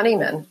Gail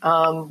Honeyman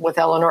with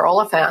Eleanor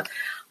Oliphant.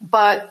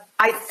 But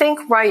I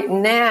think right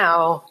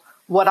now,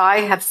 what I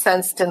have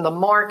sensed in the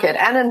market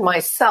and in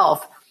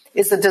myself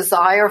is a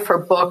desire for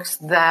books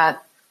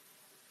that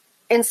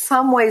in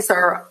some ways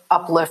are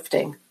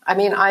uplifting. I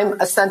mean, I'm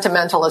a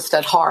sentimentalist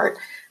at heart,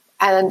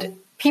 and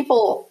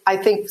people, I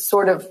think,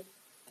 sort of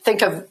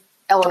think of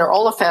Eleanor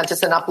Oliphant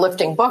as an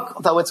uplifting book,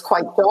 though it's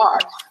quite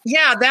dark.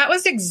 Yeah, that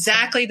was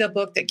exactly the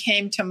book that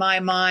came to my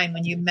mind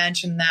when you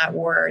mentioned that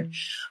word,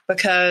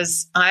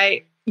 because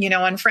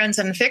on Friends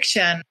in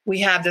Fiction,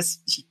 we have this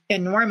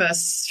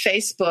enormous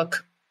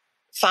Facebook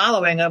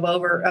following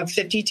of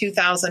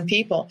 52,000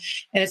 people.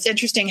 And it's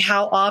interesting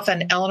how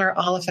often Eleanor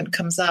Oliphant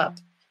comes up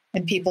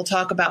and people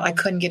talk about, I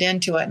couldn't get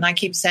into it. And I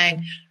keep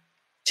saying,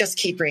 just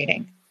keep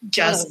reading.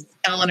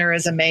 Eleanor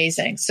is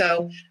amazing.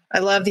 So I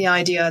love the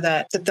idea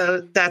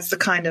that's the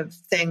kind of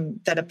thing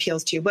that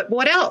appeals to you. But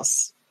what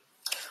else?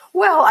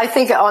 Well, I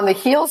think on the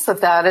heels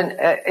of that, and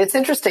it's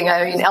interesting.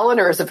 I mean,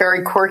 Eleanor is a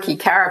very quirky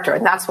character,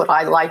 and that's what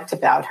I liked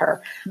about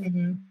her.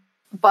 Mm-hmm.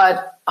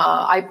 But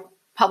I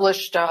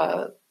published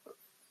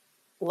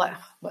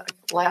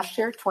last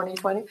year,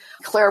 2020,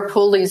 Claire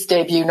Pooley's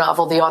debut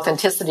novel, The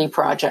Authenticity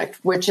Project,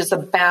 which is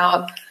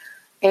about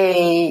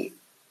an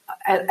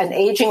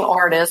aging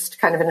artist,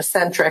 kind of an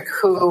eccentric,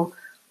 who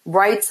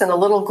writes in a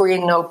little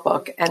green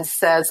notebook and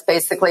says,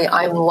 basically,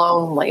 I'm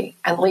lonely,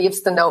 and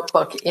leaves the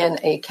notebook in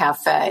a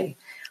cafe.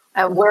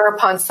 And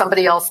whereupon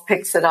somebody else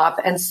picks it up,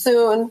 and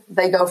soon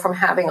they go from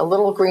having a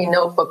little green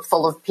notebook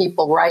full of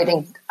people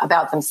writing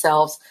about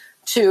themselves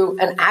to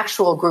an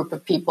actual group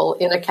of people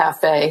in a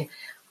cafe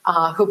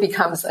who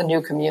becomes a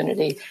new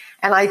community.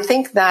 And I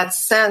think that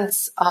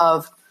sense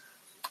of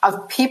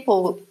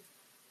people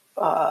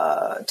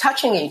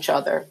touching each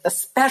other,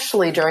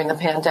 especially during the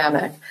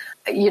pandemic,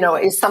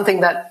 is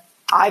something that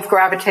I've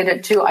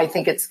gravitated to. I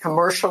think it's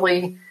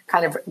commercially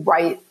kind of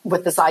right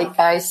with the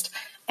zeitgeist.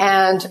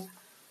 And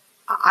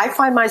I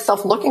find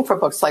myself looking for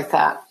books like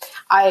that.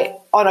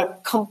 On a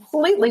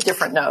completely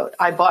different note,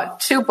 I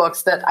bought 2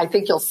 books that I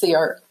think you'll see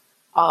are,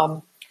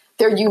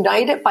 they're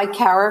united by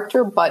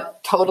character,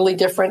 but totally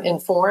different in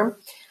form.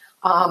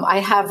 I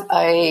have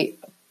a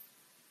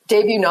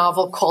debut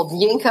novel called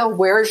Yinka,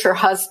 Where's Your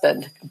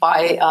Husband?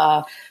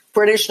 By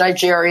British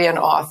Nigerian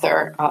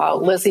author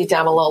Lizzie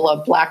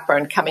Damilola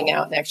Blackburn, coming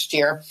out next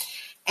year.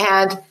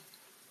 And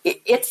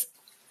it's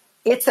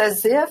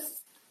as if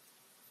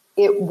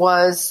it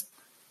was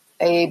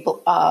a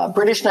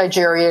British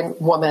Nigerian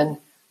woman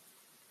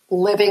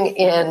living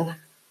in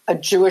a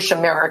Jewish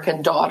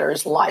American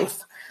daughter's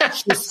life.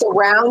 She's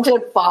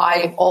surrounded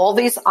by all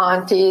these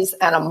aunties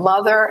and a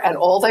mother, and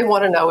all they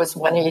want to know is,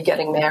 when are you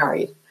getting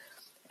married?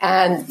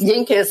 And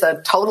Yinka is a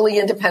totally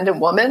independent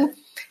woman,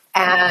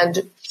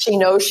 and she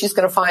knows she's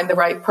going to find the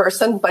right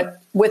person.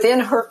 But within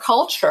her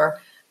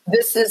culture,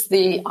 this is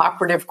the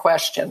operative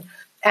question.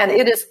 And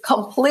it is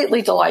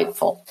completely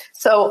delightful.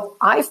 So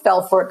I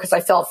fell for it because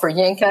I fell for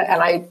Yinka,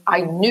 and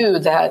I knew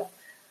that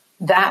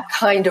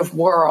kind of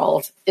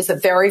world is a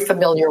very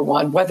familiar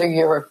one, whether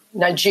you're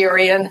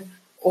Nigerian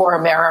or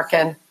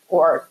American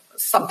or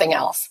something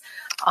else.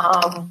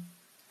 On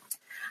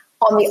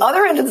the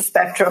other end of the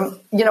spectrum,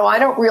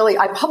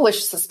 I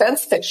publish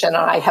suspense fiction, and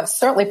I have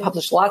certainly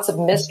published lots of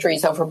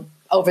mysteries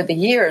over the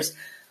years.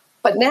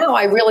 But now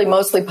I really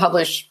mostly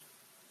publish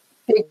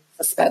big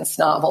suspense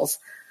novels.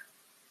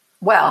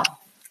 Well,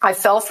 I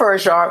fell for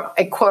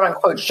a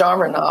quote-unquote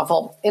genre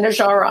novel in a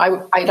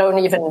genre I don't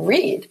even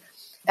read.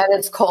 And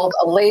it's called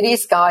A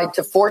Lady's Guide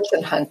to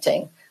Fortune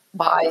Hunting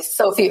by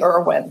Sophie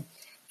Irwin.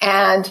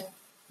 And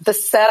the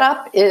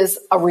setup is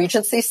a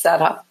Regency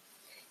setup.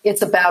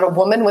 It's about a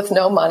woman with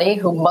no money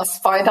who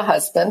must find a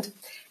husband.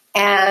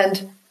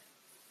 And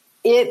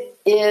it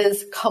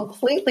is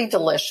completely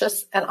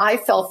delicious. And I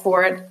fell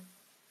for it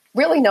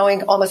really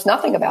knowing almost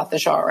nothing about the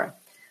genre.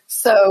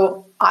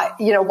 So,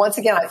 once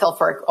again, I fell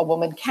for a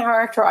woman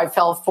character. I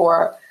fell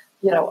for,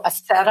 a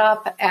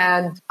setup.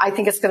 And I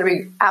think it's going to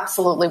be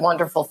absolutely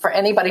wonderful for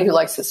anybody who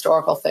likes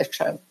historical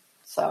fiction.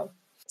 So,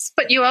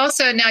 but you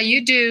also, now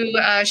you do,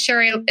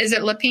 Sherry, is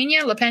it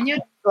LaPena?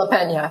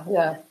 LaPena,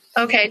 yeah.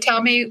 Okay,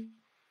 tell me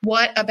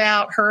what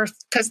about her,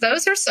 because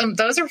those are some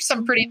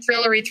pretty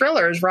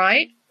thrillers,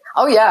 right?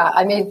 Oh, yeah.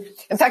 I mean,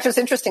 in fact, it was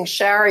interesting.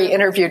 Sherry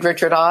interviewed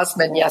Richard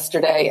Osman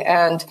yesterday,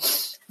 and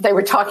they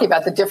were talking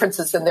about the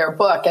differences in their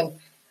book.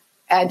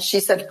 And she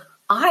said,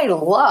 I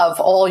love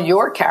all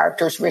your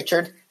characters,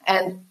 Richard.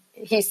 And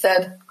he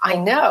said, I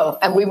know.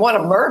 And we want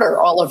to murder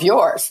all of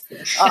yours.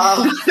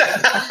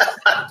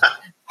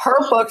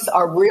 Her books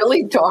are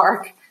really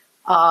dark,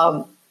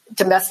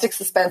 domestic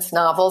suspense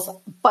novels,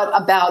 but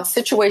about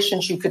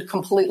situations you could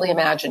completely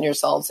imagine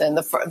yourselves in.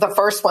 The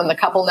first one, The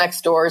Couple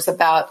Next Door, is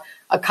about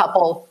a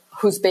couple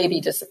whose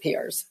baby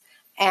disappears.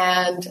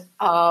 And,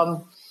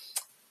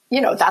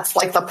 that's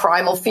like the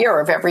primal fear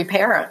of every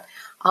parent.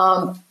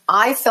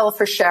 I fell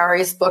for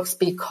Sherry's books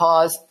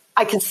because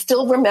I can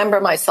still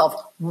remember myself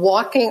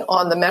walking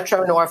on the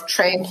Metro North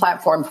train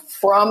platform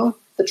from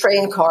the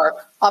train car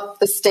up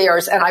the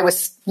stairs, and I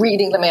was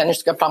reading the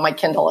manuscript on my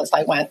Kindle as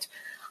I went.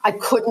 I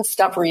couldn't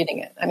stop reading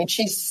it. I mean,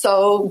 she's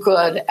so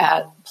good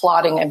at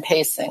plotting and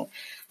pacing.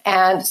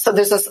 And so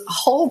there's this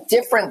whole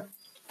different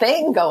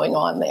thing going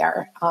on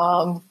there.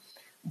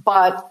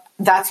 But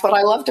that's what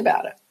I loved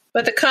about it.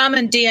 But the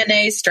common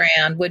DNA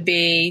strand would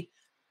be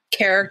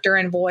character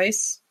and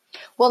voice.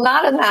 Well,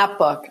 not in that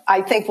book.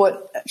 I think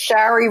what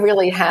Shari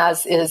really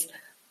has is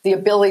the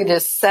ability to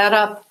set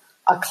up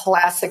a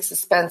classic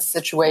suspense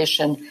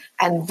situation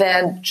and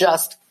then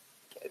just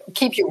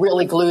keep you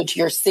really glued to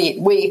your seat.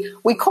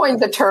 We coined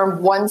the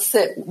term one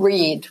sit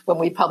read when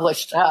we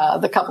published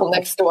The Couple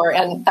Next Door,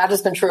 and that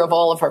has been true of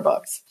all of her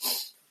books.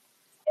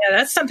 Yeah,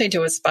 that's something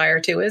to aspire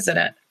to, isn't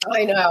it?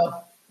 I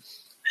know,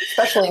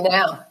 especially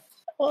now.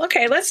 Well,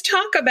 okay, let's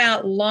talk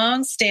about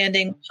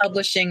long-standing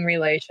publishing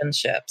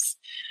relationships.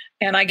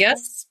 And I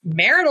guess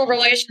marital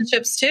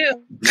relationships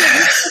too.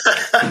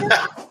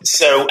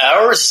 So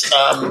ours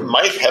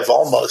might have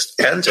almost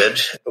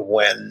ended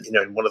when,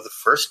 one of the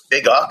first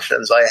big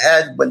auctions I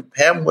had when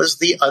Pam was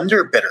the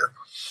underbidder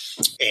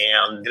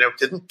and,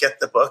 didn't get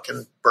the book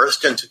and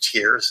burst into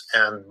tears.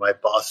 And my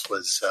boss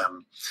was,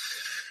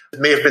 it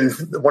may have been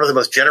one of the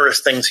most generous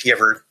things he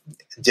ever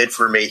did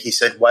for me. He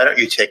said, "Why don't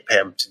you take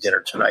Pam to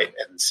dinner tonight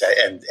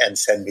and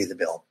send me the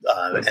bill?"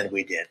 And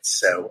we did.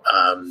 So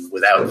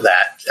without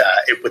that,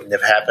 it wouldn't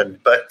have happened.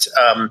 But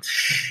Pam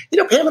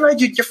and I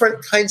do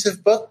different kinds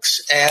of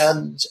books,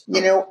 and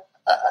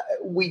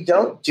we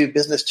don't do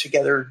business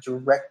together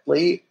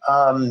directly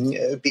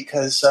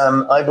because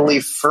I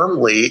believe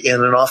firmly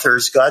in an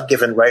author's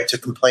God-given right to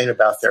complain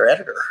about their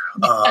editor.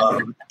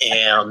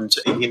 And,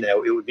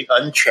 it would be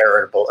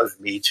uncharitable of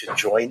me to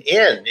join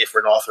in if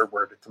an author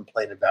were to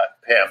complain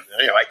about Pam.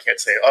 I can't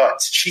say, "Oh,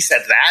 she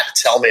said that.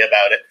 Tell me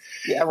about it."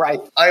 Yeah, right.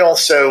 I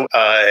also,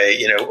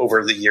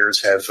 over the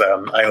years have,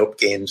 I hope,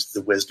 gained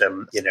the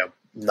wisdom,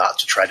 not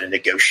to try to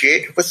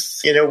negotiate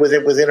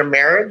within a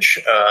marriage.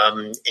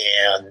 And,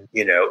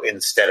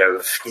 instead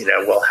of,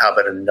 well, how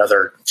about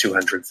another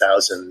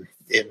 200,000?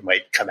 It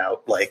might come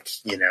out like,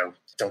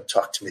 don't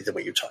talk to me the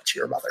way you talk to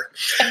your mother.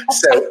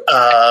 So,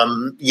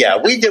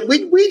 we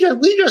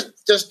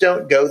just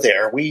don't go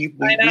there. We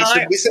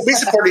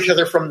support each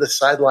other from the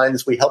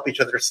sidelines. We help each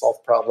other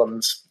solve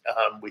problems.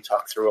 We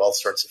talk through all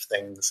sorts of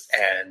things,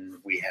 and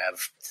we have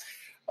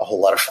a whole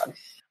lot of fun.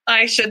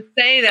 I should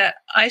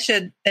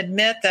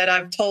admit that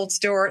I've told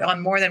Stuart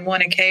on more than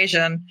one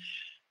occasion,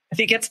 if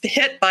he gets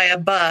hit by a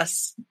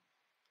bus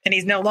and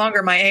he's no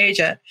longer my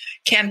agent,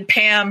 can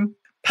Pam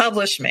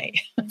publish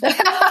me?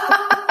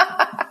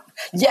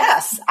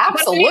 Yes,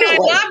 absolutely.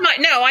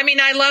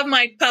 I love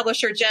my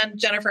publisher,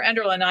 Jennifer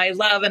Enderlin. I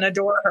love and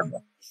adore her.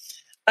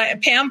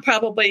 Pam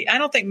probably, I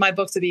don't think my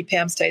books would be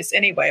Pam's taste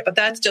anyway, but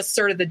that's just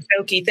sort of the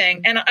jokey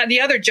thing. And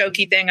the other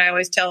jokey thing I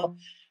always tell,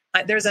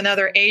 there's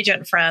another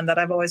agent friend that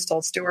I've always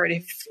told Stuart,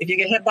 if you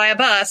get hit by a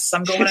bus,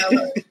 I'm going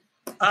over.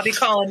 I'll be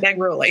calling Meg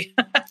Ruley.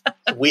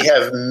 We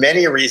have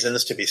many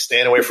reasons to be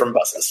staying away from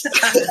buses.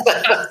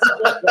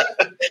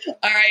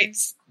 All right.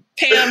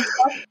 Pam,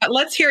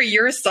 let's hear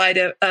your side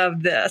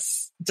of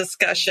this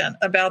discussion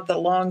about the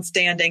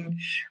long-standing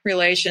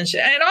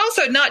relationship, and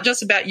also not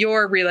just about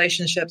your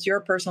relationships, your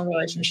personal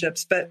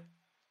relationships, but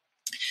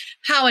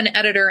how an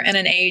editor and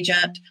an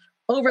agent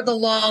over the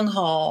long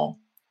haul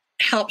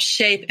help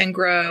shape and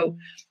grow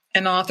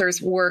an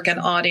author's work and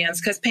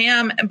audience. Because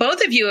Pam,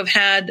 both of you have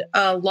had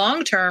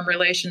long-term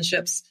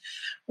relationships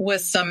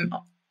with some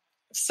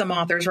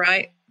authors,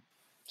 right?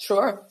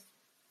 Sure.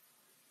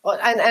 Well,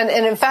 and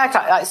in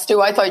fact, Stu,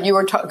 I thought you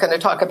were going to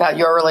talk about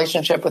your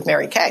relationship with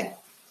Mary Kay.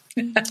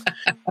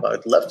 Well,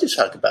 I'd love to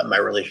talk about my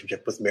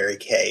relationship with Mary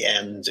Kay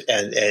and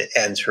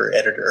her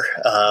editor.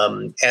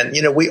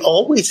 And we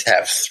always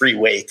have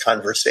three-way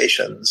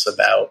conversations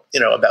about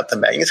the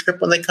manuscript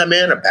when they come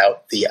in,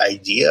 about the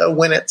idea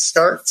when it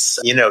starts.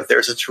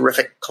 There's a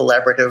terrific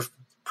collaborative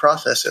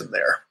process in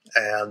there.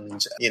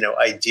 And,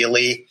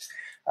 ideally,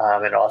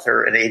 an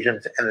author, an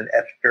agent, and an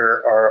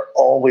editor are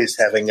always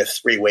having a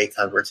three-way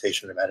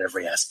conversation about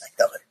every aspect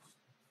of it.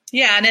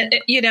 Yeah, and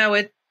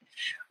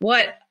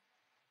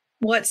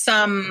what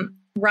some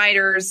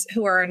writers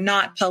who are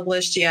not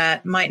published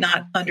yet might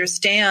not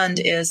understand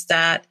is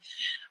that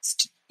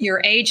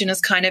your agent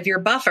is kind of your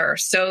buffer,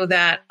 so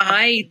that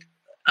I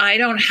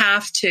don't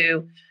have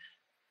to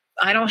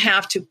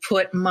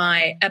put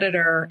my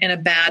editor in a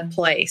bad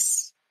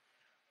place.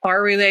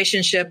 Our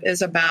relationship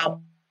is about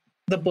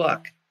the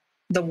book,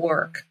 the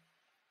work.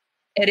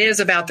 It is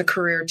about the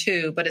career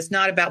too, but it's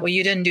not about, well,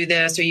 you didn't do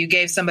this or you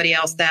gave somebody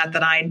else that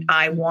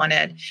I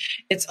wanted.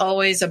 It's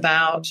always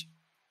about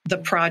the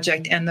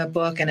project and the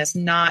book, and it's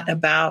not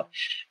about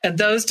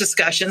those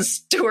discussions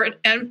Stuart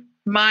and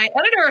my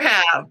editor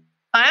have.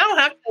 I don't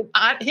have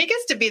to. He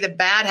gets to be the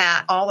bad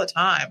hat all the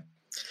time.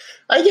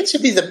 I get to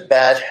be the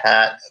bad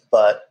hat,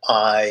 but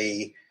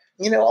I,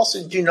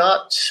 also do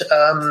not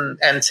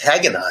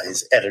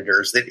antagonize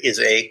editors.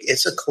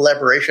 It's a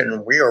collaboration,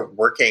 and we are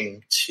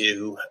working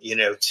to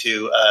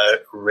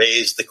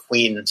raise the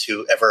queen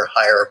to ever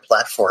higher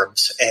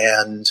platforms.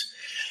 And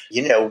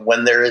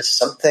when there is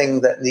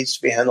something that needs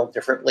to be handled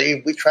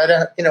differently, I try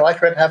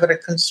to have it a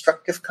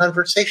constructive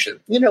conversation.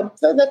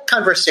 That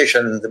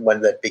conversation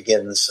when that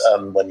begins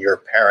when your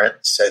parent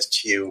says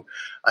to you,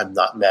 "I'm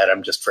not mad,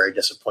 I'm just very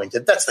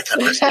disappointed." That's the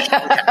conversation.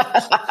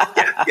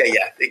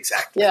 Yeah,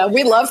 exactly. Yeah,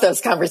 we love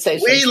those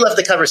conversations. We love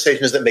the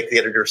conversations that make the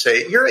editor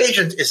say, "Your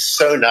agent is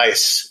so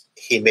nice.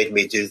 He made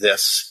me do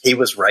this. He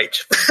was right."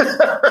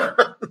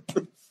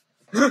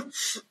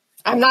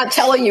 I'm not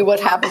telling you what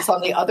happens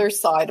on the other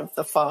side of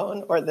the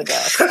phone or the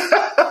desk. We look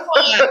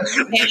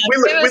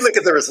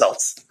at the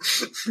results.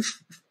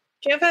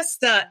 Give us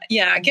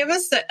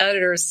the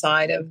editor's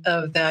side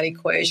of that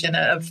equation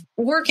of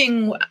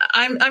working.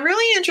 I'm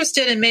really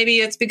interested in,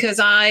 maybe it's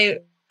because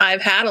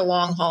I've had a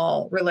long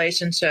haul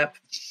relationship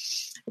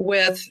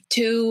with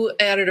two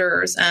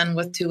editors and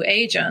with two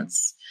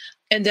agents,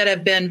 and that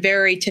have been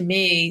very, to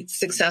me,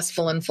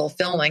 successful and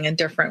fulfilling in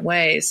different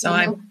ways. So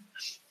I'm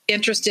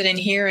interested in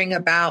hearing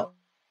about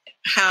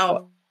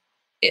how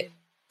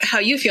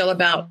you feel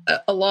about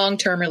a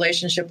long-term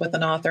relationship with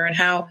an author and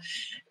how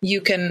you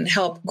can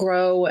help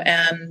grow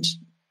and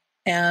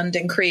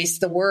increase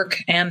the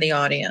work and the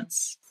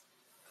audience.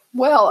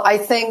 Well, I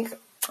think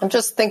I'm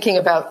just thinking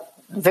about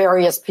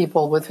various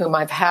people with whom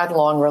I've had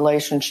long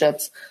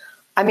relationships.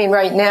 I mean,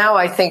 right now,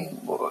 I think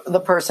the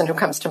person who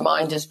comes to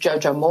mind is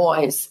Jojo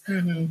Moyes.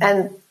 Mm-hmm.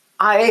 And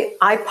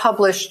I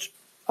published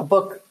a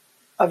book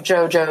of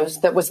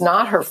Jojo's that was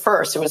not her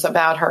first. It was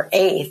about her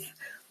eighth,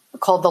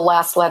 called The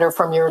Last Letter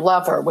from Your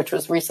Lover, which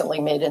was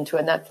recently made into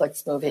a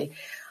Netflix movie.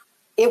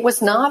 It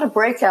was not a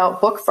breakout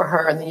book for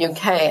her in the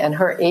UK, and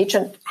her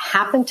agent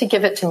happened to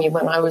give it to me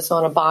when I was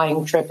on a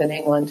buying trip in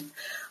England.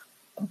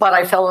 But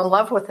I fell in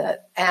love with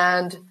it.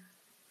 And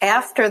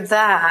after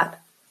that,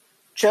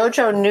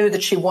 Jojo knew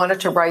that she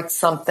wanted to write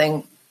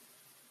something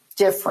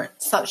different.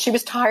 So she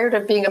was tired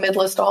of being a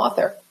mid-list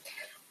author.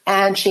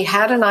 And she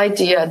had an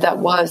idea that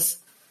was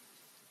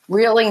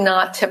really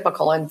not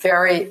typical and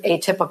very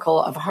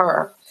atypical of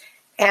her.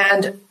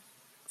 And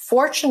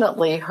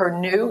fortunately, her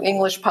new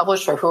English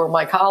publisher, who are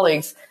my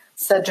colleagues,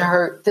 said to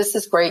her, "This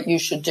is great, you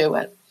should do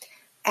it."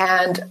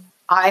 And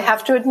I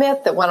have to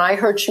admit that when I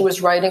heard she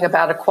was writing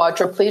about a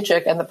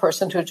quadriplegic and the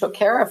person who took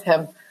care of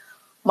him,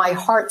 my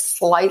heart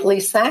slightly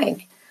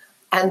sank.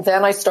 And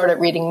then I started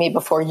reading Me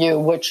Before You,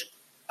 which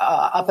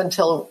up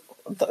until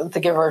The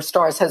Giver of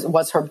Stars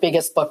was her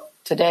biggest book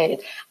to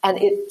date. And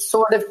it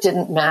sort of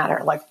didn't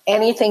matter. Like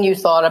anything you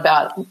thought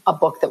about a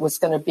book that was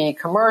going to be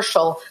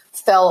commercial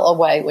fell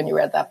away when you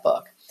read that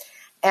book.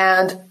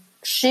 And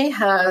she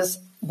has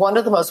one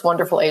of the most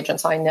wonderful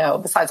agents I know,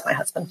 besides my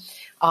husband,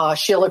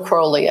 Sheila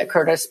Crowley at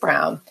Curtis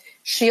Brown.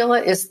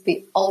 Sheila is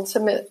the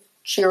ultimate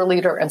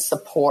cheerleader and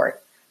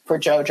support for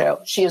Jojo.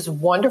 She is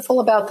wonderful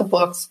about the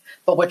books,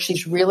 but what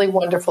she's really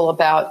wonderful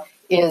about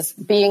is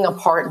being a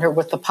partner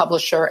with the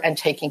publisher and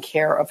taking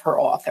care of her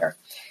author.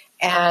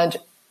 And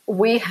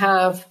we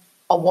have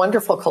a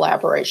wonderful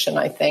collaboration,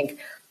 I think,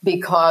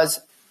 because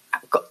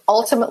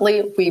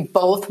ultimately we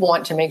both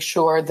want to make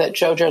sure that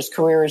Jojo's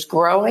career is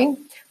growing,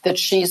 that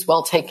she's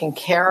well taken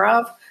care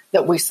of,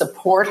 that we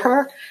support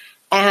her.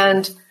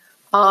 And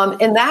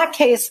in that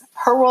case,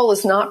 her role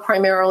is not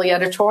primarily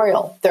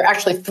editorial. There are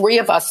actually three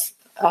of us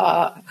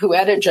who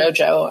edit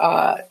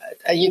Jojo,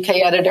 a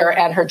UK editor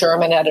and her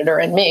German editor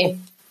and me.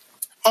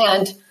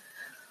 And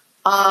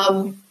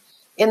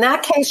in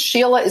that case,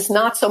 Sheila is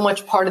not so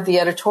much part of the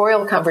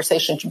editorial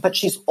conversation, but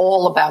she's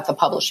all about the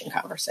publishing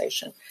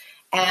conversation.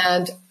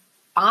 And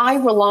I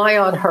rely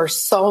on her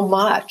so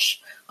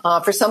much.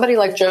 For somebody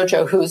like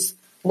Jojo, who's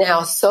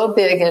now so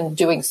big and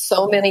doing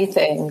so many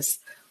things,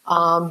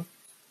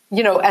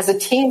 as a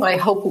team, I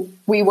hope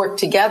we work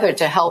together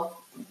to help,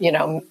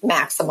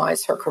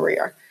 maximize her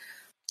career.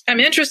 I'm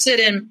interested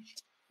in,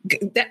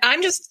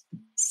 I'm just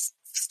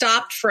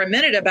stopped for a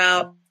minute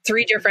about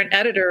three different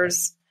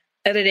editors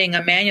editing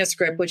a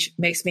manuscript, which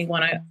makes me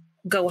want to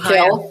go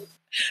hide.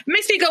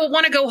 Makes me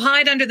want to go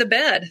hide under the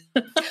bed.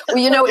 Well,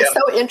 it's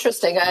so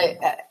interesting.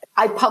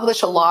 I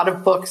publish a lot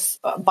of books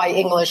by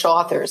English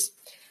authors,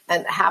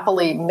 and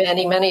happily,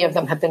 many, many of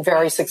them have been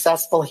very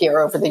successful here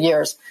over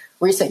the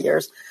recent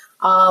years.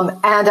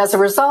 And as a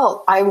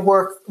result, I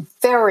work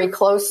very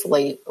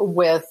closely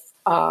with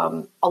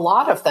a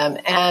lot of them.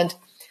 And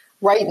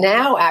right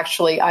now,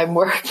 actually, I'm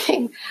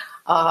working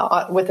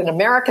with an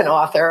American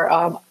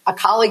author, a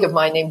colleague of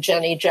mine named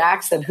Jenny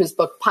Jackson, whose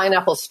book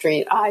Pineapple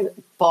Street I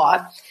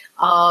bought.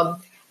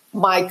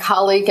 My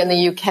colleague in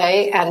the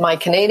UK and my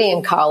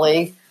Canadian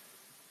colleague,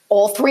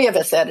 all three of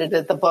us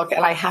edited the book.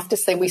 And I have to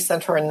say, we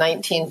sent her a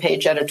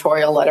 19-page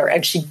editorial letter,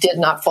 and she did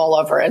not fall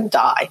over and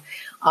die.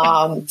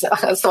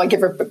 So I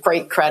give her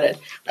great credit.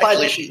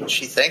 Actually,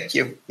 she thanked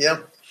you. Yeah.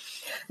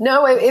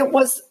 No, it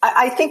was,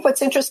 I think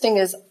what's interesting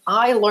is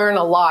I learn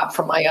a lot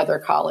from my other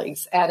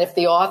colleagues. And if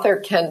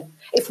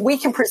we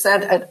can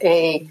present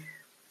a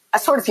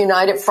sort of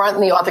united front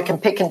and the author can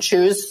pick and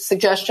choose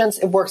suggestions,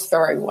 it works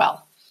very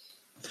well.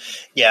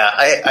 Yeah,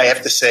 I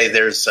have to say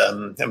there's,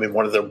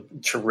 one of the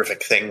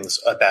terrific things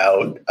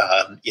about,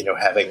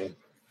 having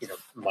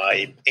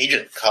my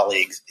agent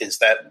colleagues is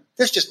that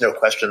there's just no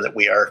question that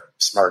we are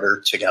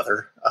smarter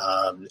together.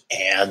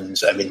 And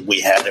I mean,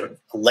 we had a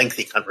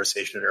lengthy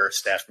conversation at our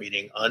staff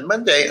meeting on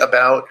Monday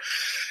about,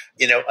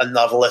 a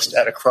novelist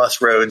at a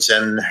crossroads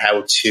and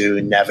how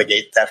to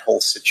navigate that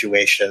whole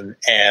situation.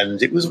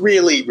 And it was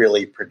really,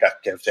 really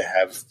productive to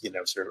have,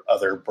 sort of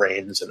other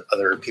brains and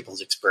other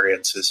people's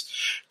experiences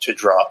to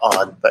draw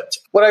on. But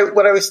what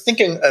I was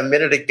thinking a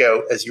minute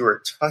ago, as you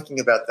were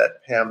talking about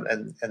that, Pam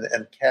and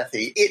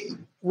Kathy, it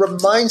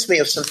reminds me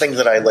of something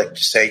that I like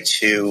to say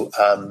to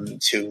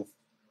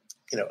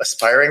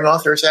aspiring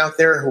authors out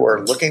there who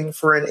are looking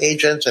for an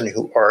agent and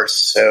who are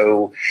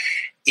so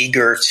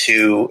eager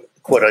to,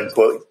 quote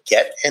unquote,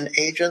 get an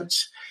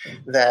agent,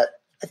 that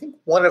I think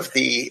I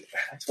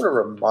sort of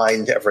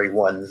remind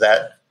everyone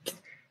that,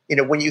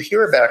 when you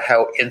hear about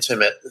how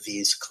intimate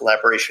these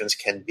collaborations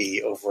can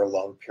be over a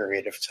long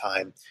period of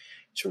time,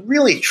 to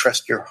really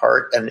trust your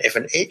heart. And if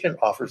an agent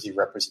offers you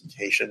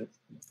representation,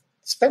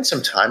 spend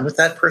some time with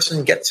that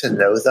person, get to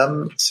know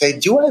them, say,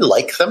 do I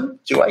like them?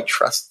 Do I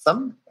trust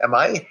them? Am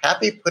I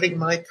happy putting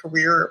my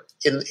career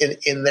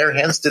in their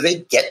hands? Do they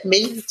get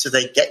me? Do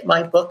they get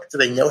my book? Do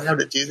they know how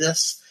to do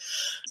this?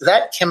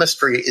 That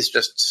chemistry is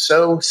just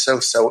so, so,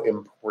 so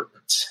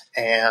important.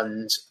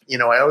 And,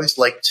 I always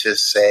like to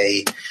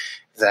say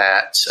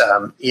that,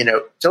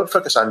 don't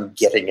focus on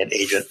getting an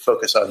agent,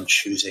 focus on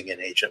choosing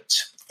an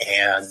agent.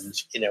 And,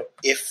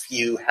 if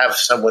you have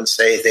someone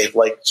say they'd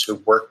like to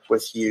work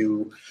with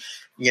you,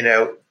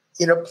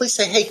 please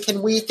say, hey,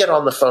 can we get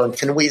on the phone?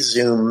 Can we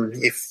Zoom?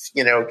 If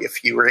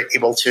you were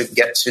able to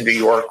get to New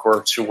York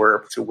or to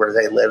where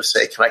they live,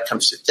 say, can I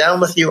come sit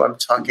down with you? I'm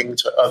talking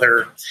to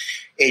other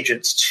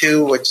agents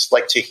too. I'd just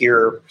like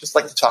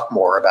to talk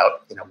more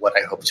about, what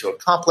I hope to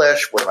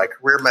accomplish, where my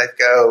career might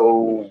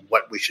go,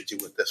 what we should do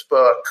with this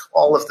book,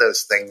 all of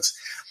those things.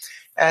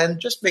 And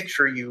just make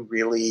sure you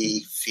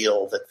really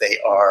feel that they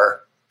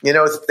are,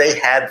 that they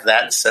had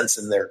that sense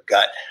in their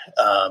gut,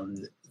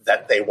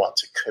 that they want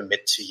to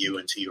commit to you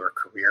and to your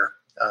career.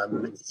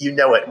 You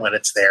know it when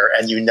it's there,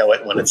 and you know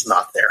it when it's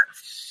not there.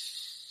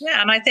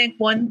 Yeah, and I think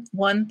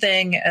one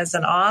thing as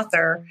an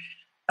author,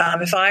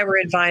 if I were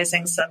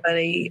advising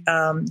somebody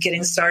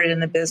getting started in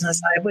the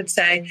business, I would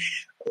say,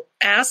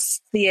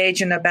 ask the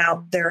agent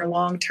about their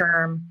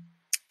long-term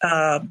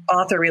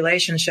author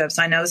relationships.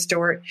 I know,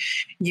 Stuart,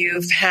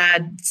 you've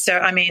had,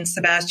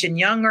 Sebastian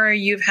Junger,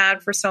 you've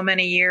had for so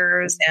many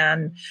years,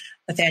 and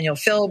Nathaniel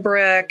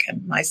Philbrick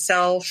and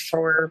myself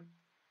for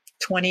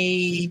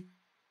 23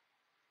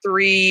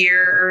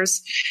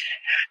 years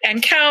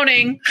and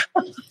counting.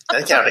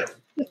 And counting.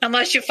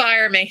 Unless you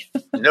fire me.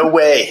 No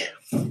way.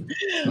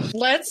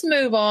 Let's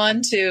move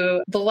on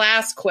to the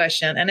last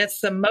question. And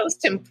it's the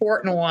most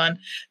important one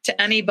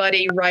to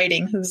anybody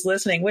writing who's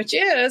listening, which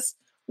is,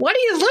 what are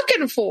you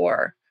looking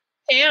for?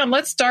 Pam,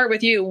 let's start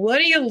with you. What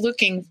are you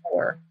looking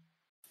for?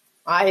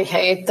 I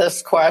hate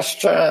this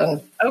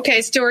question.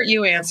 Okay, Stuart,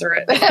 you answer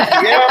it.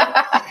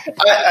 Yeah,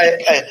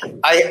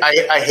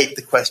 I hate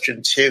the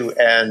question too.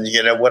 And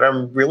what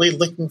I'm really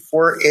looking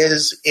for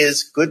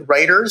is good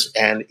writers,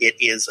 and it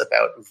is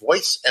about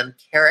voice and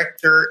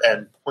character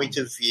and point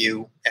of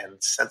view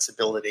and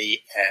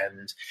sensibility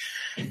and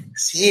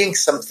seeing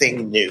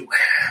something new.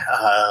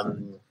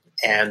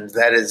 And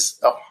that is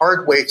a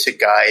hard way to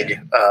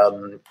guide,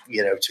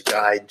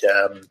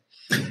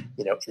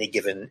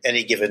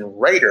 any given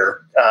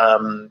writer.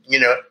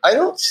 I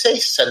don't say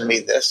send me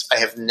this. I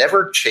have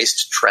never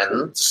chased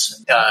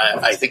trends.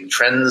 I think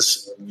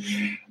trends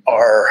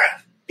are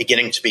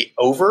beginning to be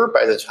over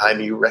by the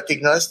time you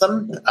recognize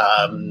them.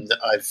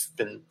 I've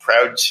been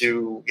proud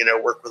to,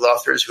 work with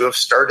authors who have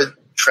started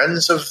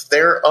trends of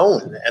their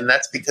own. And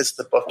that's because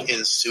the book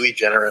is sui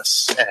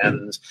generis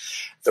and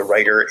the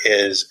writer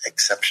is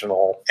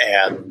exceptional.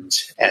 And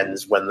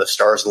when the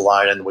stars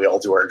align and we all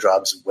do our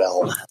jobs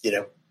well,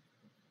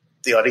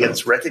 the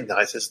audience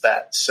recognizes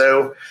that.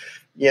 So,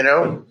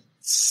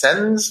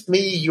 send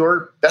me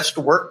your best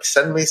work.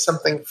 Send me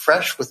something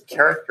fresh with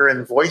character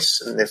and voice.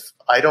 And if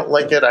I don't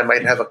like it, I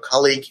might have a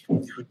colleague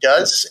who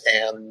does,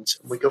 and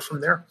we go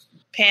from there.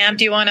 Pam,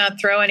 do you want to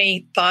throw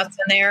any thoughts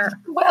in there?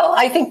 Well,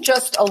 I think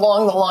just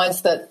along the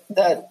lines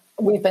that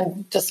we've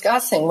been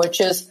discussing, which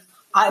is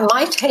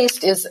my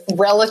taste is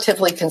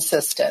relatively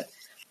consistent.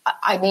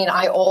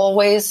 I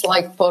always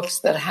like books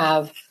that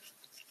have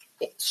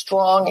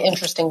strong,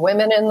 interesting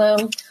women in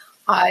them.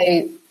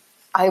 I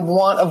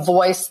want a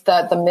voice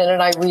that the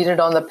minute I read it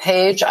on the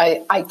page,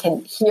 I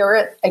can hear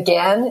it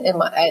again in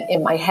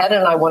my head,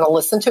 and I want to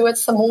listen to it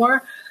some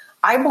more.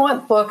 I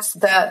want books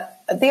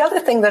that, the other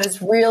thing that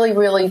is really,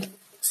 really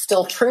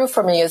still true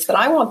for me is that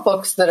I want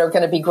books that are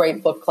going to be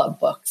great book club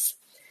books.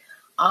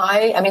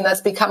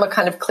 That's become a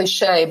kind of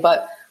cliche,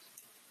 but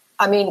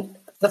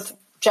the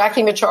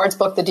Jackie Michard's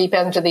book, The Deep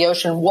End of the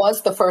Ocean,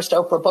 was the first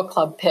Oprah Book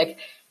Club pick.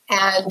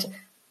 And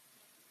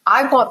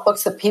I want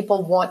books that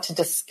people want to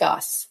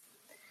discuss.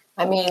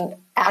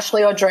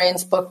 Ashley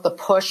Audrain's book, The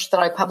Push, that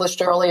I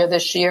published earlier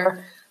this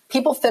year,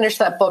 people finish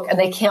that book and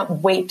they can't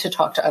wait to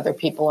talk to other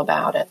people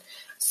about it.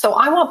 So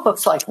I want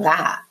books like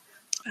that.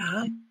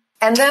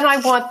 And then I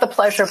want the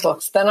pleasure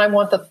books. Then I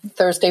want the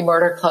Thursday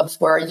murder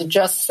clubs where you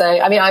just say,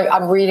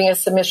 I'm reading a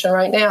submission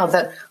right now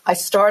that I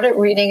started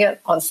reading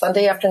it on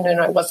Sunday afternoon.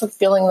 I wasn't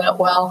feeling that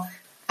well.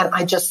 And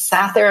I just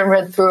sat there and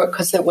read through it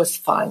because it was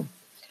fun.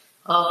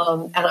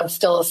 And I'm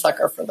still a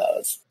sucker for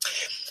those.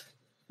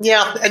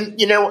 Yeah. And,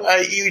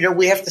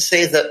 we have to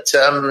say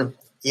that,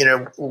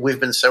 we've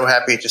been so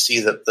happy to see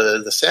that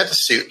the Santa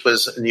Suit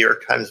was a New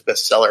York Times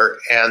bestseller.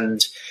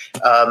 And,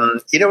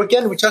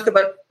 again, we talk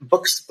about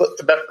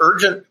about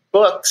urgent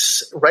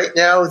books. Right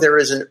now, there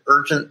is an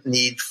urgent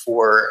need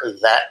for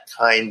that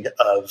kind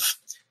of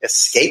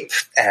escape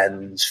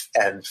and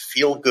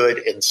feel good,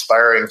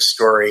 inspiring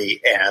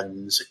story.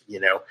 And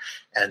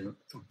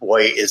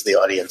boy, is the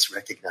audience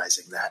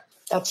recognizing that.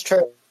 That's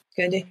true.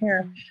 Good to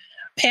hear.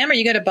 Pam, are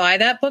you going to buy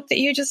that book that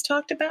you just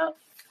talked about?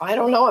 I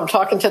don't know. I'm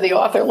talking to the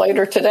author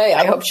later today.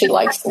 I hope she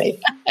likes me.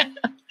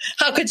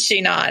 How could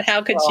she not?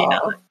 How could she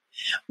not?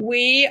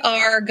 We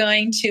are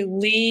going to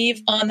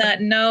leave on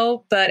that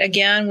note. But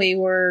again, we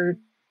were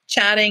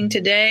chatting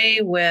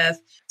today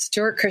with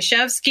Stuart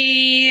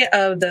Krichevsky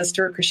of the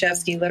Stuart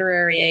Krichevsky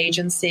Literary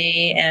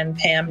Agency and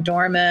Pam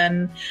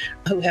Dorman,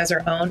 who has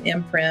her own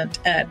imprint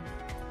at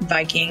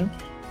Viking.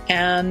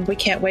 And we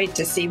can't wait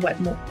to see what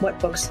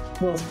books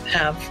we'll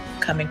have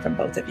coming from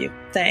both of you.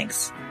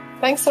 Thanks.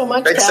 Thanks so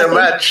much, Thanks Kathy. so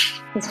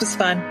much. This was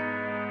fun.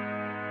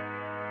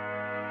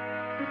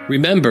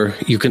 Remember,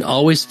 you can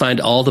always find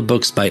all the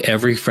books by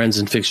every Friends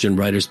and Fiction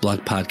Writers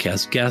Block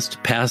podcast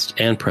guest, past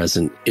and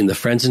present, in the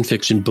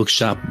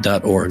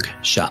friendsandfictionbookshop.org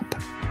shop.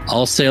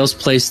 All sales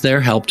placed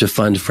there help to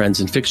fund Friends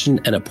and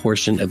Fiction, and a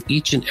portion of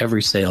each and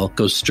every sale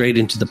goes straight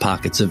into the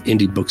pockets of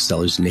indie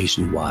booksellers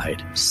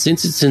nationwide.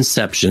 Since its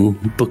inception,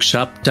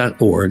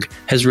 bookshop.org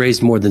has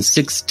raised more than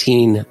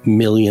 $16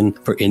 million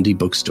for indie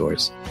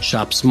bookstores.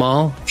 Shop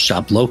small,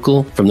 shop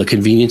local, from the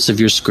convenience of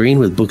your screen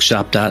with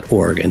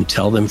bookshop.org, and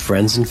tell them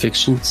Friends and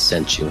Fiction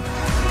sent you.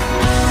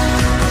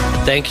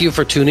 Thank you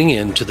for tuning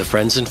in to the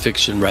Friends and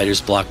Fiction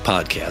Writers Block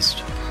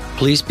podcast.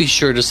 Please be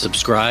sure to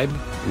subscribe,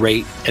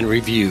 rate, and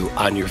review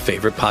on your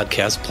favorite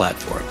podcast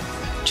platform.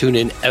 Tune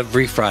in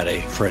every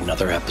Friday for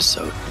another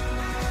episode.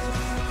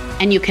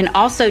 And you can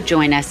also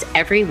join us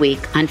every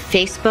week on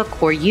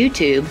Facebook or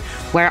YouTube,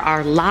 where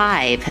our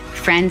live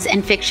Friends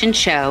and Fiction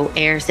show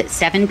airs at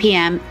 7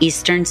 p.m.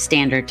 Eastern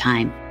Standard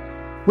Time.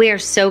 We are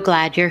so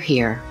glad you're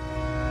here.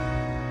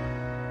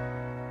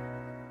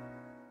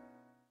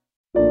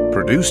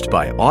 Produced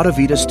by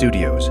Audavita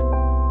Studios.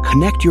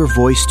 Connect your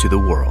voice to the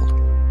world.